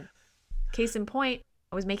God. Case in point,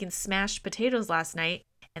 I was making smashed potatoes last night,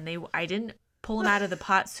 and I didn't pull them out of the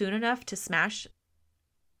pot soon enough to smash.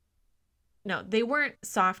 No, they weren't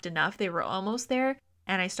soft enough. They were almost there,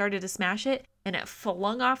 and I started to smash it, and it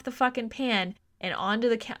flung off the fucking pan and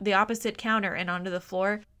onto the opposite counter and onto the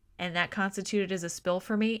floor, and that constituted as a spill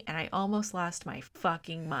for me, and I almost lost my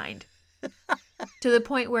fucking mind. To the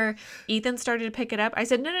point where Ethan started to pick it up. I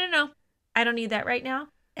said, no, I don't need that right now.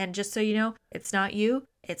 And just so you know, it's not you,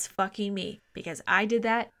 it's fucking me, because I did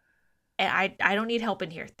that, and I don't need help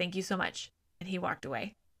in here. Thank you so much. And he walked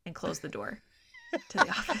away and closed the door to the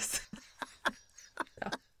office.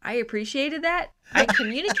 So I appreciated that. I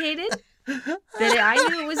communicated that I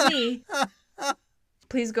knew it was me.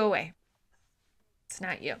 Please go away. It's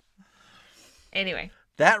not you. Anyway.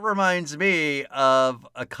 That reminds me of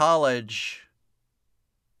a college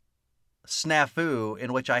snafu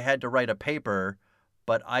in which I had to write a paper,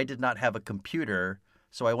 but I did not have a computer.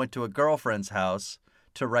 So I went to a girlfriend's house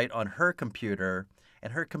to write on her computer,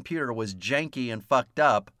 and her computer was janky and fucked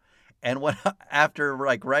up. And after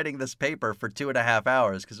writing this paper for 2.5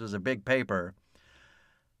 hours, because it was a big paper,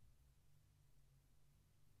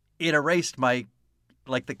 it erased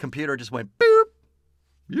the computer just went boop,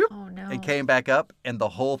 yep, Oh no. and came back up, and the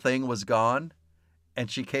whole thing was gone. And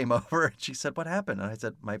she came over and she said, "What happened?" And I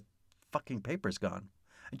said, "My fucking paper's gone."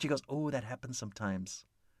 And she goes, "Oh, that happens sometimes."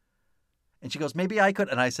 And she goes, "Maybe I could."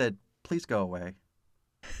 And I said, "Please go away."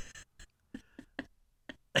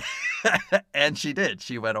 And she did.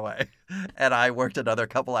 She went away. And I worked another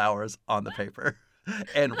couple hours on the paper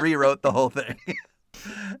and rewrote the whole thing.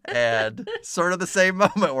 And sort of the same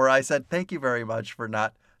moment where I said, "Thank you very much for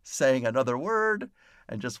not saying another word,"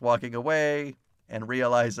 and just walking away and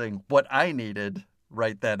realizing what I needed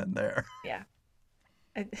right then and there. Yeah.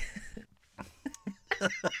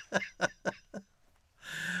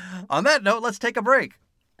 On that note, let's take a break.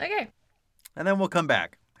 Okay. And then we'll come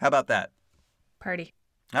back. How about that? Party.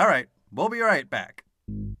 All right. We'll be right back.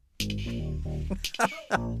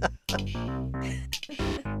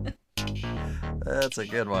 That's a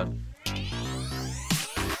good one.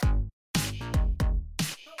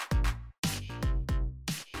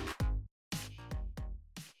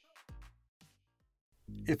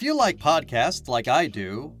 If you like podcasts like I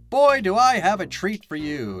do, boy, do I have a treat for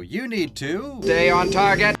you. You need to stay on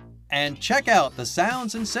target and check out the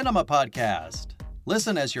Sounds and Cinema podcast.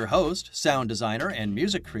 Listen as your host, sound designer and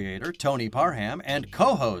music creator Tony Parham, and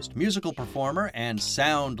co-host, musical performer and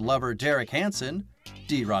sound lover Derek Hansen,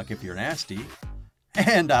 D-Rock if you're nasty,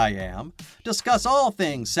 and I am, discuss all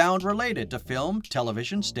things sound related to film,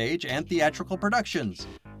 television, stage, and theatrical productions.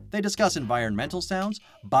 They discuss environmental sounds,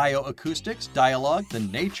 bioacoustics, dialogue, the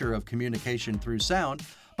nature of communication through sound,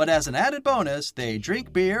 but as an added bonus, they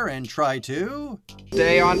drink beer and try to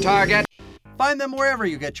stay on target. Find them wherever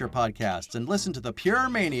you get your podcasts and listen to the pure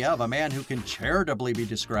mania of a man who can charitably be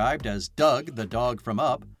described as Doug, the dog from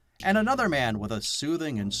Up, and another man with a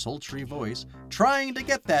soothing and sultry voice trying to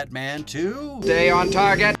get that man to stay on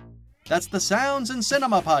target. That's the Sounds and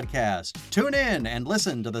Cinema podcast. Tune in and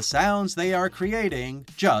listen to the sounds they are creating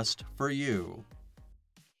just for you.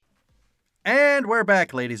 And we're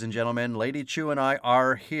back, ladies and gentlemen. Lady Chu and I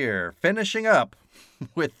are here, finishing up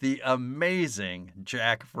with the amazing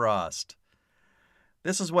Jack Frost.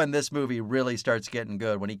 This is when this movie really starts getting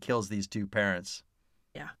good, when he kills these two parents.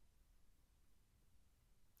 Yeah.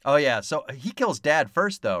 Oh, yeah. So he kills Dad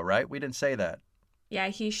first, though, right? We didn't say that. Yeah,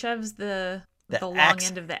 he shoves the long axe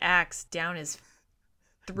end of the axe down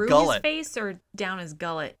through gullet. his face or down his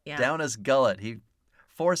gullet. Yeah. Down his gullet. He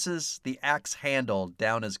forces the axe handle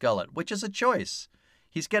down his gullet, which is a choice.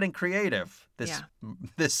 He's getting creative,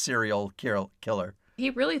 this serial killer. He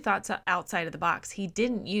really thought outside of the box. He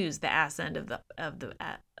didn't use the ass end of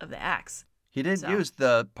the axe. He didn't So. use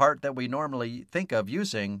the part that we normally think of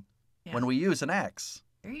using Yeah. when we use an axe.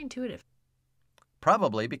 Very intuitive.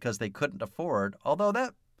 Probably because they couldn't afford, although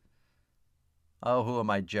that... Oh, who am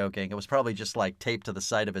I joking? It was probably just like taped to the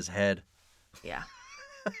side of his head. Yeah.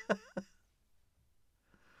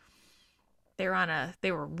 They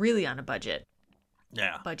were really on a budget.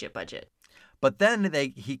 Yeah. Budget. But then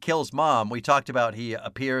he kills Mom. We talked about he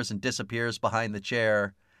appears and disappears behind the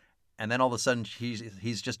chair. And then all of a sudden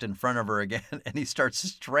he's just in front of her again. And he starts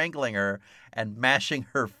strangling her and mashing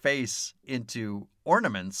her face into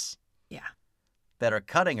ornaments. Yeah. That are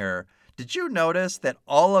cutting her. Did you notice that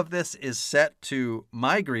all of this is set to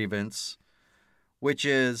my grievance, which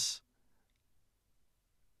is,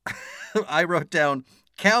 I wrote down,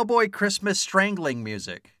 cowboy Christmas strangling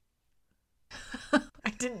music. I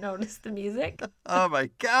didn't notice the music. Oh my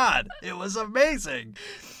God, it was amazing.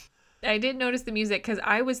 I did notice the music because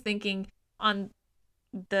I was thinking on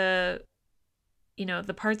the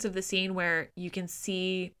parts of the scene where you can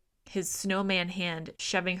see his snowman hand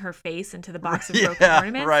shoving her face into the box of broken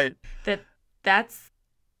ornaments. Right. That's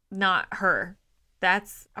not her.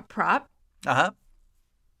 That's a prop. Uh-huh.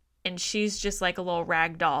 And she's just like a little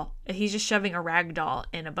rag doll. He's just shoving a rag doll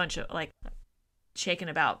in a bunch of like shaking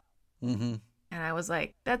about. Mm-hmm. And I was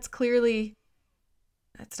like, that's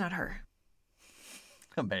not her.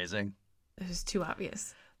 Amazing. It was too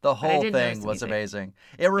obvious. The whole did notice thing the was music. amazing.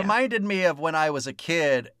 It reminded me of when I was a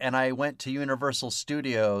kid and I went to Universal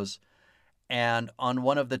Studios, and on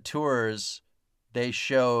one of the tours, they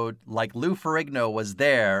showed, like, Lou Ferrigno was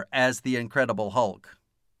there as the Incredible Hulk.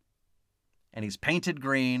 And he's painted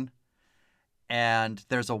green, and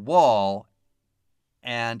there's a wall,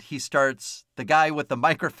 and the guy with the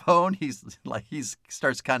microphone, he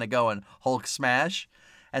starts kind of going Hulk smash.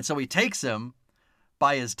 And so he takes him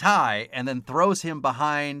by his tie and then throws him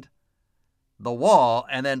behind the wall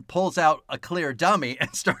and then pulls out a clear dummy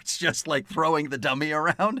and starts just like throwing the dummy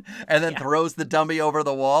around and then throws the dummy over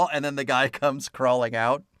the wall, and then the guy comes crawling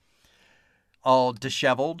out all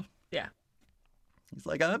disheveled. Yeah. He's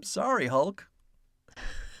like, I'm sorry, Hulk.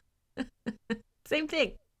 Same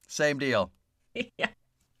thing. Same deal. Yeah.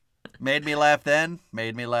 Made me laugh then,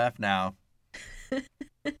 made me laugh now.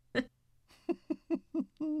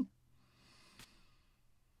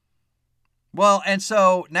 Well, and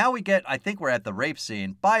so now I think we're at the rape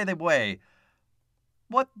scene. By the way,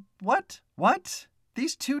 what?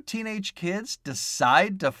 These two teenage kids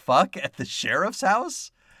decide to fuck at the sheriff's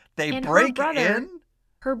house? They And break in?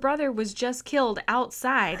 Her brother was just killed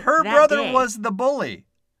outside. Her that brother day. was the bully.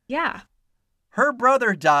 Yeah. Her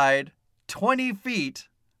brother died 20 feet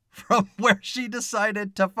from where she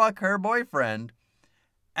decided to fuck her boyfriend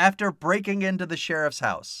after breaking into the sheriff's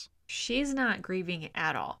house. She's not grieving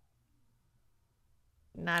at all.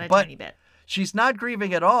 Not a But tiny bit. she's not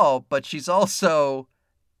grieving at all, but she's also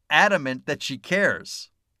adamant that she cares.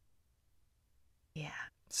 Yeah.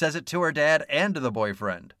 Says it to her dad and to the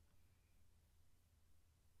boyfriend.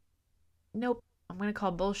 Nope. I'm going to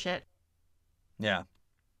call bullshit Yeah.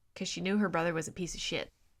 because she knew her brother was a piece of shit.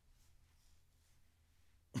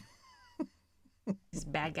 He's a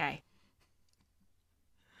bad guy.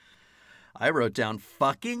 I wrote down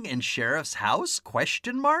fucking in sheriff's house? ?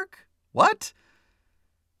 What?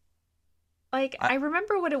 Like, I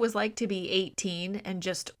remember what it was like to be 18 and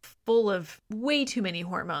just full of way too many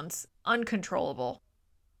hormones, uncontrollable.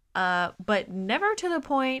 But never to the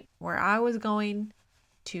point where I was going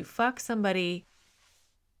to fuck somebody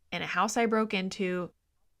in a house I broke into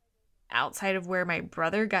outside of where my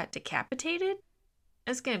brother got decapitated.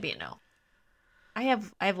 It's going to be a no. I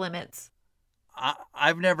have limits.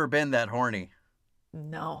 I've never been that horny.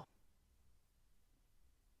 No.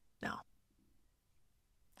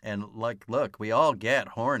 And look, we all get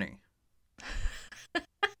horny.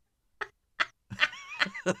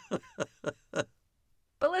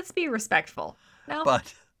 But let's be respectful. No.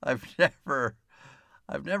 But I've never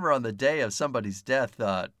on the day of somebody's death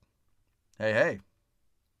thought, hey,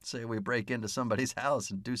 say we break into somebody's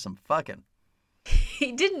house and do some fucking.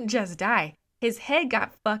 He didn't just die. His head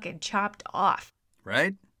got fucking chopped off.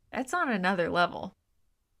 Right? That's on another level.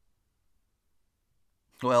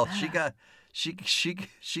 Well, she got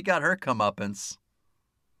her comeuppance.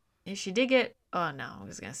 Yeah, she did get... Oh, no. I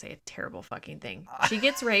was going to say a terrible fucking thing. She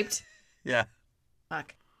gets raped. Yeah.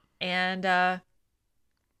 Fuck. And,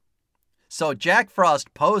 So Jack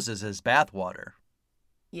Frost poses as bathwater.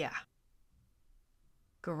 yeah.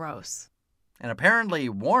 Gross. And apparently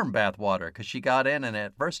warm bathwater, because she got in and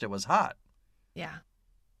at first it was hot. Yeah.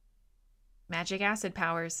 Magic acid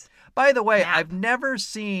powers. By the way, Yeah. I've never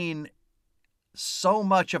seen so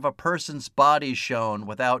much of a person's body shown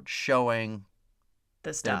without showing The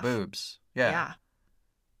their stuff. boobs. Yeah.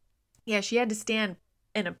 Yeah, she had to stand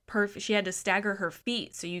in a she had to stagger her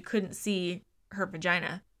feet so you couldn't see her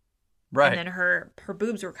vagina. Right. And then her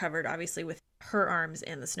boobs were covered, obviously, with her arms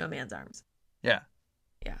and the snowman's arms. Yeah.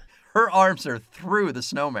 Yeah. Her arms are through the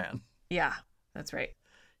snowman. Yeah, that's right.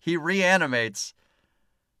 He reanimates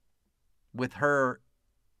with her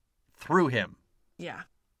through him. Yeah.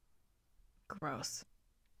 Gross.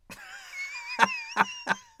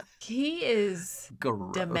 He is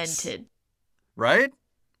Gross. demented. Right?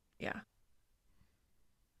 Yeah.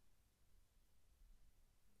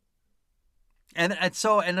 And at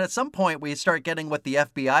some point we start getting with the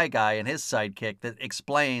FBI guy and his sidekick that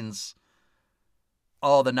explains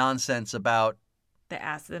all the nonsense about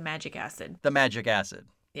The magic acid. the magic acid.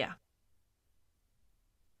 Yeah.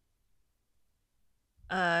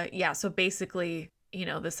 Yeah, so basically,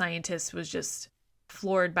 the scientist was just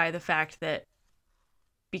floored by the fact that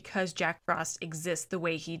because Jack Frost exists the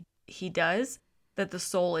way he does, that the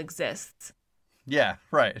soul exists. Yeah,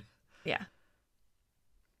 right. Yeah.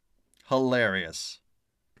 Hilarious.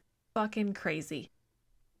 Fucking crazy.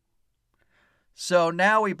 So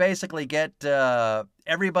now we basically get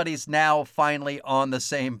everybody's now finally on the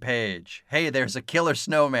same page. Hey, there's a killer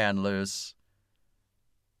snowman loose.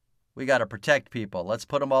 We got to protect people. Let's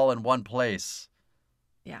put them all in one place.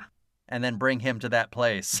 Yeah. And then bring him to that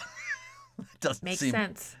place. Makes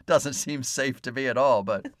sense. Doesn't seem safe to me at all,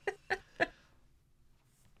 but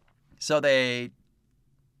so I'm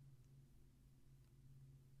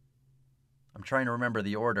trying to remember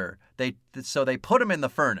the order. They put him in the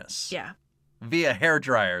furnace. Yeah. Via hair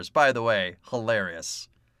dryers, by the way, hilarious.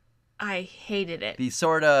 I hated it. The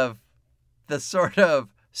sort of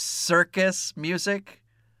circus music.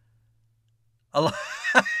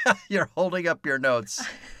 You're holding up your notes.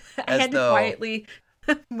 I had to quietly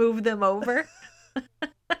move them over.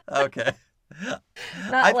 Okay.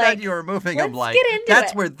 I thought you were moving them like,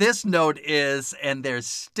 that's where this note is, and they're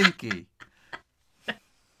stinky.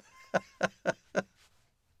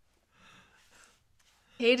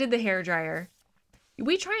 Hated the hairdryer.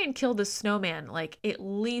 We try and kill the snowman like at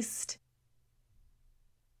least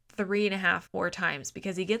 3.5, 4 times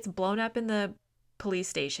because he gets blown up in the police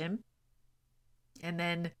station, and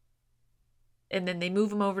then they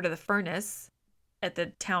move him over to the furnace at the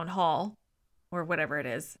town hall or whatever it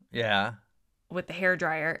is. Yeah. With the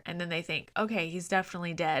hairdryer, and then they think, okay, he's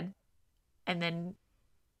definitely dead, and then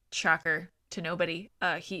shocker to nobody,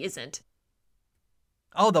 he isn't.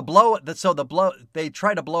 Oh, they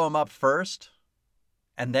try to blow him up first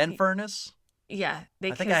and then furnace? Yeah.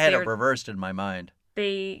 I think I had it reversed in my mind.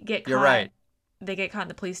 They get caught. You're right. They get caught in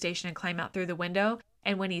the police station and climb out through the window,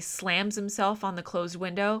 and when he slams himself on the closed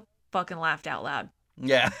window, fucking laughed out loud.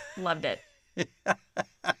 Yeah. Loved it.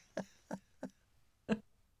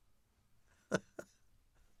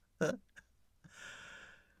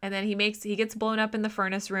 And then he gets blown up in the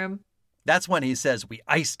furnace room. That's when he says, we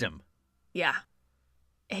iced him. Yeah.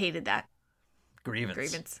 Hated that.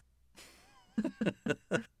 Grievance.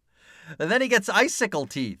 And then he gets icicle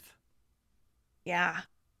teeth. Yeah.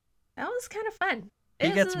 That was kind of fun.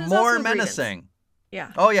 He gets more menacing.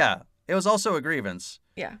 Yeah. Oh, yeah. It was also a grievance.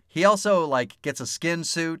 Yeah. He also, gets a skin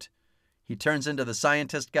suit. He turns into the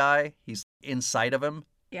scientist guy. He's inside of him.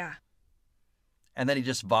 Yeah. And then he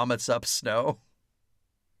just vomits up snow.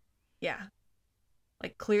 Yeah.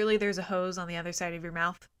 Clearly there's a hose on the other side of your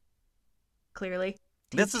mouth. Clearly.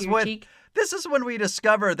 This is when we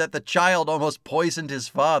discover that the child almost poisoned his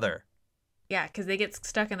father. Yeah, because they get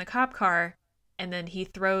stuck in the cop car, and then he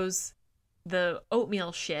throws the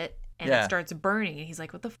oatmeal shit, and it starts burning. And he's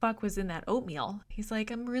like, what the fuck was in that oatmeal? He's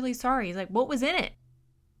like, I'm really sorry. He's like, what was in it?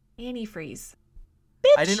 Antifreeze.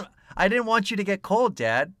 Bitch! I didn't want you to get cold,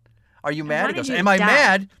 Dad. Are you mad? He goes, am I I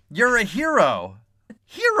mad? You're a hero.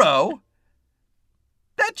 Hero?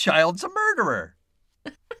 That child's a murderer.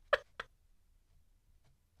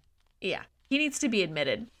 Yeah, he needs to be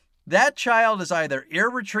admitted. That child is either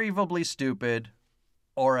irretrievably stupid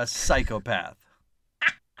or a psychopath.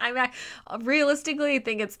 Realistically, I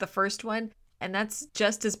think it's the first one, and that's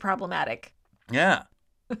just as problematic. Yeah.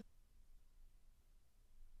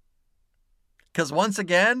 Because once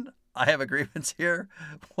again, I have a grievance here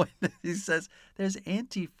when he says, there's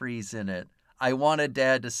antifreeze in it. I wanted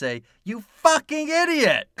Dad to say, you fucking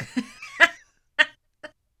idiot!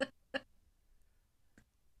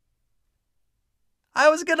 I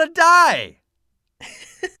was gonna die!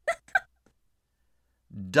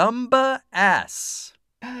 Dumba ass.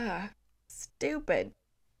 Stupid.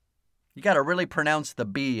 You gotta really pronounce the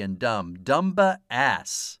B in dumb. Dumba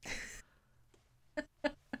ass.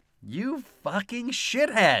 You fucking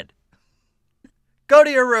shithead. Go to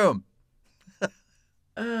your room.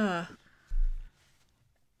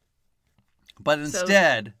 But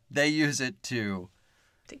instead, they use it to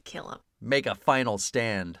kill him. make a final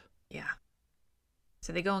stand. Yeah.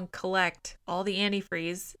 So they go and collect all the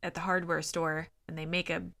antifreeze at the hardware store, and they make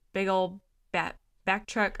a big old back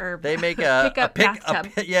truck or They make pickup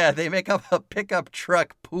bathtub. They make up a pickup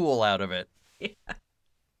truck pool out of it. Yeah.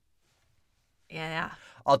 Yeah.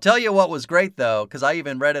 I'll tell you what was great though, because I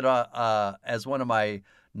even read it as one of my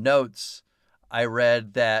notes. I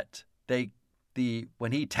read that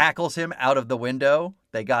when he tackles him out of the window,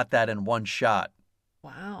 they got that in one shot.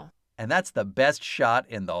 Wow. And that's the best shot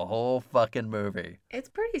in the whole fucking movie. It's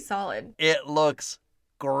pretty solid. It looks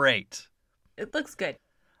great. It looks good.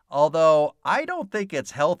 Although I don't think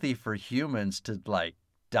it's healthy for humans to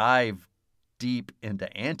dive deep into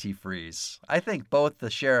antifreeze. I think both the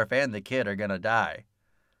sheriff and the kid are going to die.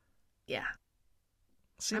 Yeah.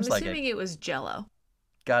 Seems I'm like assuming it was Jell-O.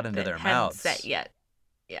 Got into their mouths. Set yet.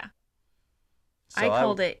 Yeah. So I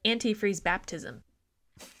called it antifreeze baptism.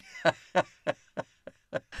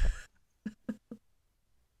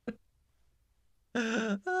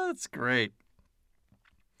 That's great.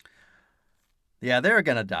 Yeah, they're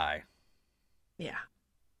going to die. Yeah.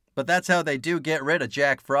 But that's how they do get rid of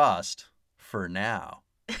Jack Frost for now.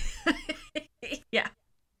 Yeah.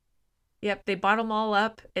 Yep, they bottle them all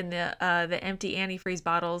up in the empty antifreeze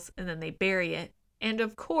bottles, and then they bury it. And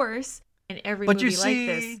of course, in every movie like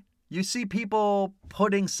this, you see people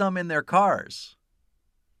putting some in their cars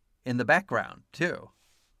in the background too.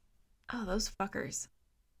 Oh, those fuckers.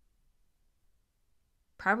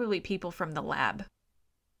 Probably people from the lab.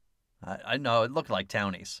 I know, it looked like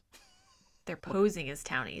townies. They're posing as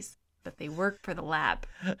townies, but they work for the lab.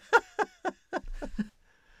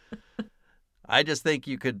 I just think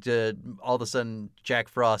you could, all of a sudden, Jack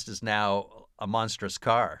Frost is now a monstrous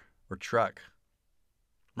car or truck.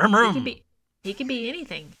 Vroom, vroom. He could be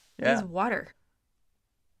anything. Yeah. He's water.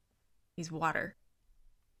 He's water.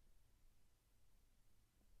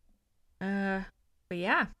 But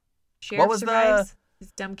yeah. Sheriff survives.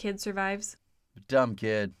 His dumb kid survives. Dumb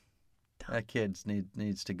kid. That kid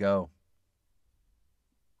needs to go.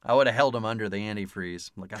 I would have held him under the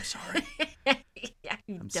antifreeze. I'm like, I'm sorry. Yeah,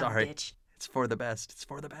 you I'm dumb sorry. bitch. It's for the best. It's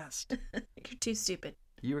for the best. You're too stupid.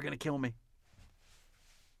 You were going to kill me.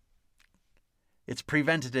 It's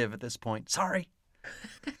preventative at this point. Sorry.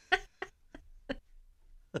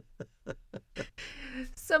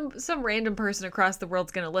 Some random person across the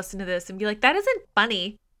world's going to listen to this and be like, that isn't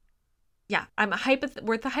funny. Yeah,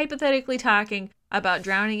 we're hypothetically talking about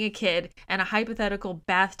drowning a kid and a hypothetical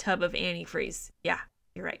bathtub of antifreeze. Yeah,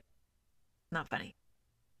 you're right. Not funny.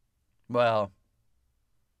 Well,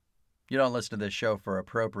 you don't listen to this show for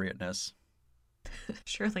appropriateness.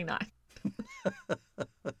 Surely not.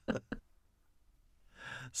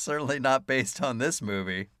 Certainly not based on this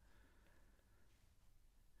movie.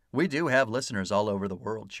 We do have listeners all over the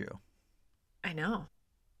world, Chu. I know.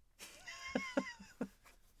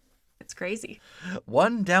 It's crazy.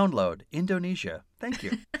 One download, Indonesia. Thank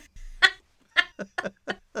you.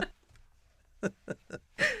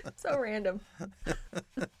 So random.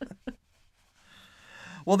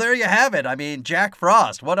 Well, there you have it. I mean, Jack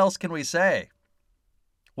Frost. What else can we say?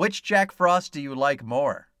 Which Jack Frost do you like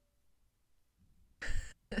more?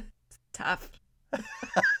 Tough.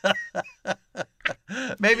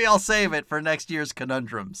 Maybe I'll save it for next year's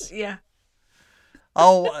conundrums. Yeah.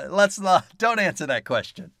 Oh, let's not. Don't answer that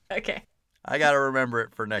question. Okay. I got to remember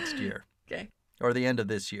it for next year. Okay. Or the end of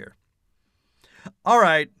this year. All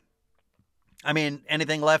right. I mean,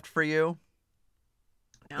 anything left for you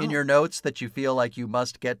in your notes that you feel like you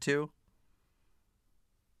must get to?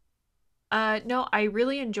 No, I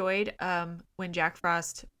really enjoyed when Jack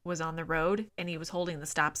Frost was on the road and he was holding the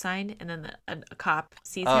stop sign, and then a cop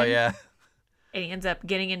sees him. Oh, yeah. And he ends up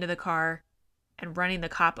getting into the car and running the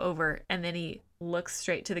cop over, and then he looks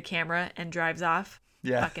straight to the camera and drives off.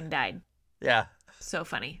 Yeah. Fucking died. Yeah. So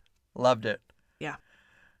funny. Loved it. Yeah.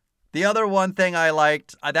 The other one thing I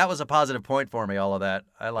liked, that was a positive point for me, all of that.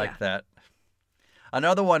 I liked that.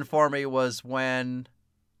 Another one for me was when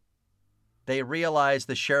they realized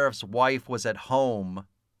the sheriff's wife was at home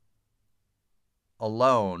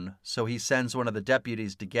alone, so he sends one of the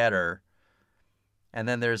deputies to get her. And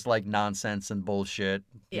then there's like nonsense and bullshit,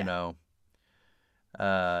 you know.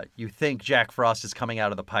 You think Jack Frost is coming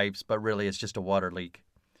out of the pipes, but really it's just a water leak.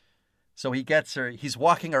 So he gets her, he's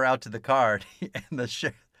walking her out to the car, and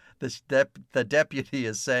the deputy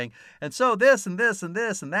is saying, and so this and this and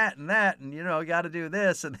this and that, and you know, got to do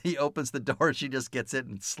this. And he opens the door, she just gets it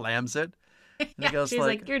and slams it. And Yeah, he goes she's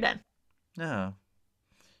like, you're done. No.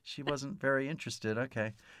 She wasn't very interested.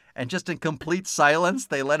 Okay. And just in complete silence,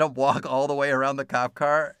 they let him walk all the way around the cop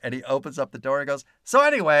car, and he opens up the door and goes, so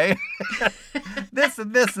anyway, this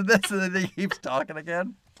and this and this, and then he keeps talking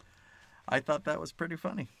again. I thought that was pretty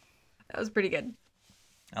funny. That was pretty good.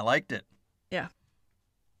 I liked it. Yeah.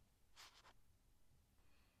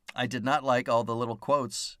 I did not like all the little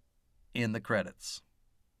quotes in the credits.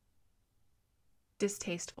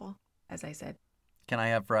 Distasteful, as I said. Can I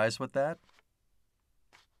have fries with that?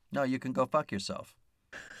 No, you can go fuck yourself.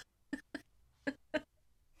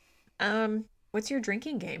 What's your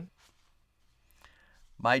drinking game?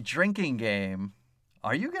 My drinking game.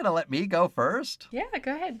 Are you going to let me go first? Yeah,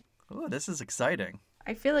 go ahead. Ooh, this is exciting.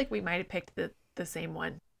 I feel like we might have picked the same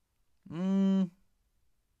one. Go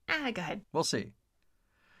ahead. We'll see.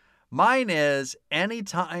 Mine is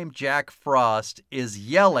anytime Jack Frost is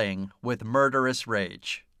yelling with murderous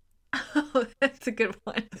rage. Oh, that's a good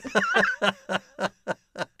one.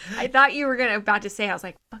 I thought you were about to say, I was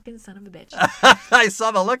like, fucking son of a bitch. I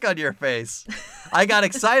saw the look on your face. I got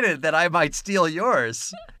excited that I might steal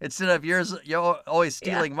yours instead of yours. You're always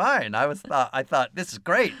stealing mine. I thought this is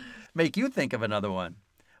great. Make you think of another one,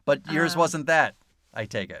 but yours wasn't that. I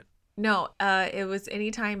take it. No, it was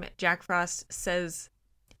anytime Jack Frost says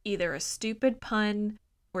either a stupid pun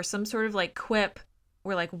or some sort of like quip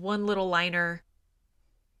or like one little liner.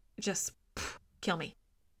 Just kill me.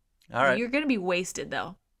 All right. You're going to be wasted,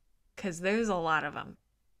 though, because there's a lot of them.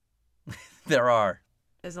 There are.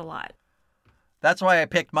 There's a lot. That's why I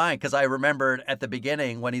picked mine, because I remembered at the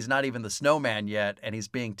beginning when he's not even the snowman yet and he's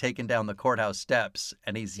being taken down the courthouse steps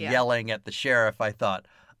and he's yelling at the sheriff. I thought,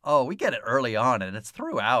 oh, we get it early on and it's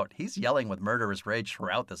throughout. He's yelling with murderous rage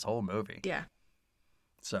throughout this whole movie. Yeah.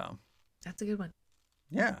 So. That's a good one.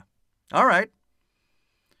 Yeah. All right.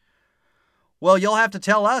 Well, you'll have to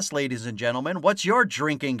tell us, ladies and gentlemen, what's your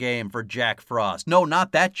drinking game for Jack Frost? No,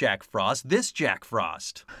 not that Jack Frost, this Jack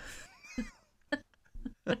Frost.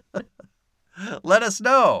 Let us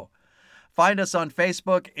know. Find us on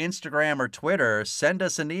Facebook, Instagram, or Twitter. Send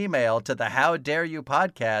us an email to the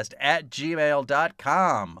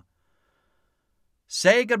howdareyoupodcast@gmail.com.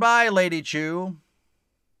 Say goodbye, Lady Chu.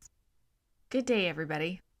 Good day,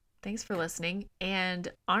 everybody. Thanks for listening.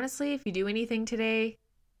 And honestly, if you do anything today,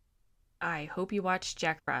 I hope you watch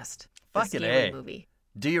Jack Frost. Fucking A. Movie.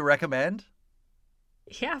 Do you recommend?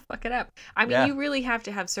 Yeah, fuck it up. I mean, you really have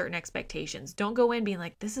to have certain expectations. Don't go in being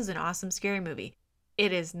like, this is an awesome scary movie.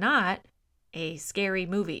 It is not a scary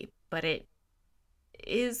movie, but it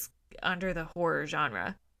is under the horror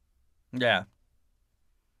genre. Yeah.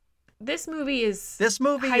 This movie is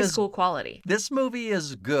high school quality. This movie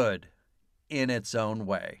is good in its own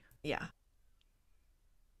way. Yeah.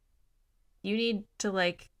 You need to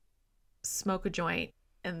like smoke a joint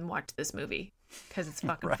and watch this movie because it's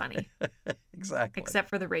fucking funny. Exactly. Except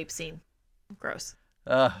for the rape scene. Gross.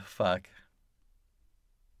 Oh, fuck.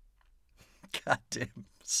 Goddamn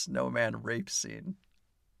snowman rape scene.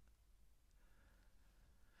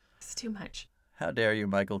 It's too much. How dare you,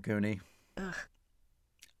 Michael Cooney? Ugh.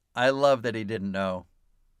 I love that he didn't know.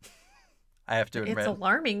 I have to admit. It's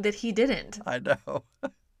alarming that he didn't. I know.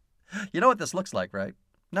 You know what this looks like, right?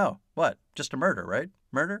 No. What? Just a murder, right?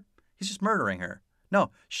 Murder? He's just murdering her.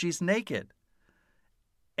 No, she's naked.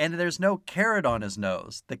 And there's no carrot on his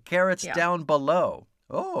nose. The carrot's down below.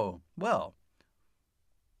 Oh, well.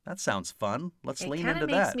 That sounds fun. Let's lean into that. It kind of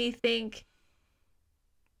makes me think.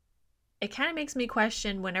 It kind of makes me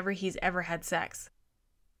question whenever he's ever had sex.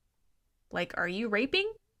 Like, are you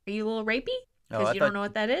raping? Are you a little rapey? Because you don't know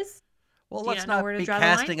what that is? Well, let's not be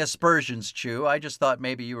casting aspersions, Chu. I just thought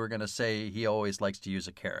maybe you were going to say he always likes to use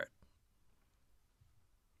a carrot.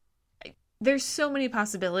 There's so many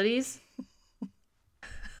possibilities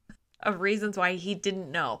of reasons why he didn't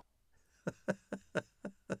know.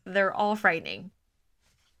 They're all frightening.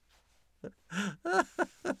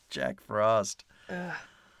 Jack Frost. Ugh.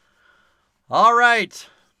 All right.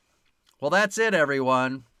 Well, that's it,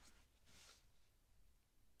 everyone.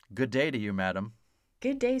 Good day to you, madam.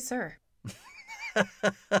 Good day, sir.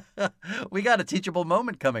 We got a teachable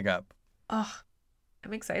moment coming up. Oh,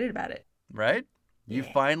 I'm excited about it. Right? You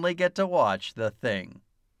finally get to watch The Thing.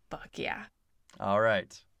 Fuck yeah. All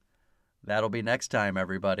right. That'll be next time,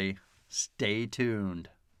 everybody. Stay tuned.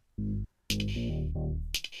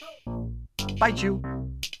 Bye, Chu.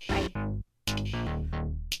 Bye.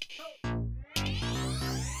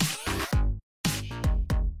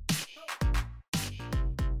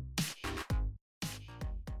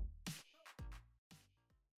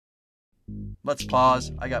 Let's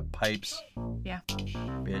pause. I got pipes. Yeah.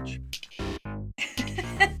 Bitch.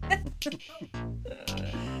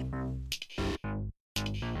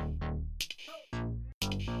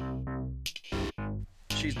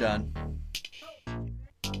 she's done.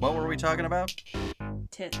 What were we talking about?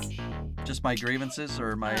 Tits. Just my grievances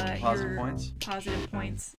or my positive your points? Positive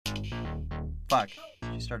points. Fuck.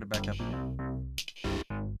 She started back up again.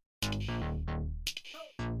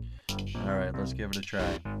 All right, let's give it a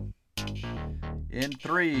try. In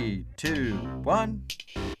 3, 2, 1.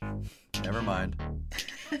 Never mind.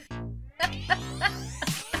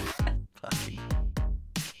 Fucking.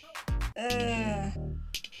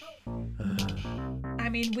 I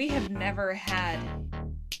mean, we have never had.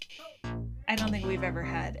 I don't think we've ever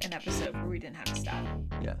had an episode where we didn't have to stop.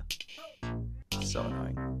 Yeah. So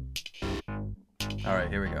annoying. All right,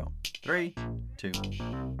 here we go. 3, 2,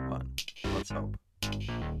 1. Let's hope.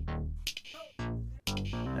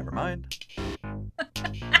 Never mind.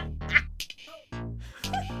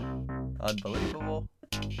 Unbelievable.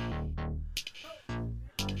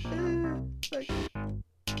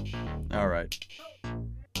 All right.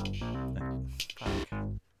 Fuck.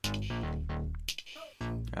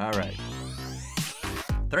 All right.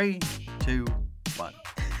 3, 2, 1.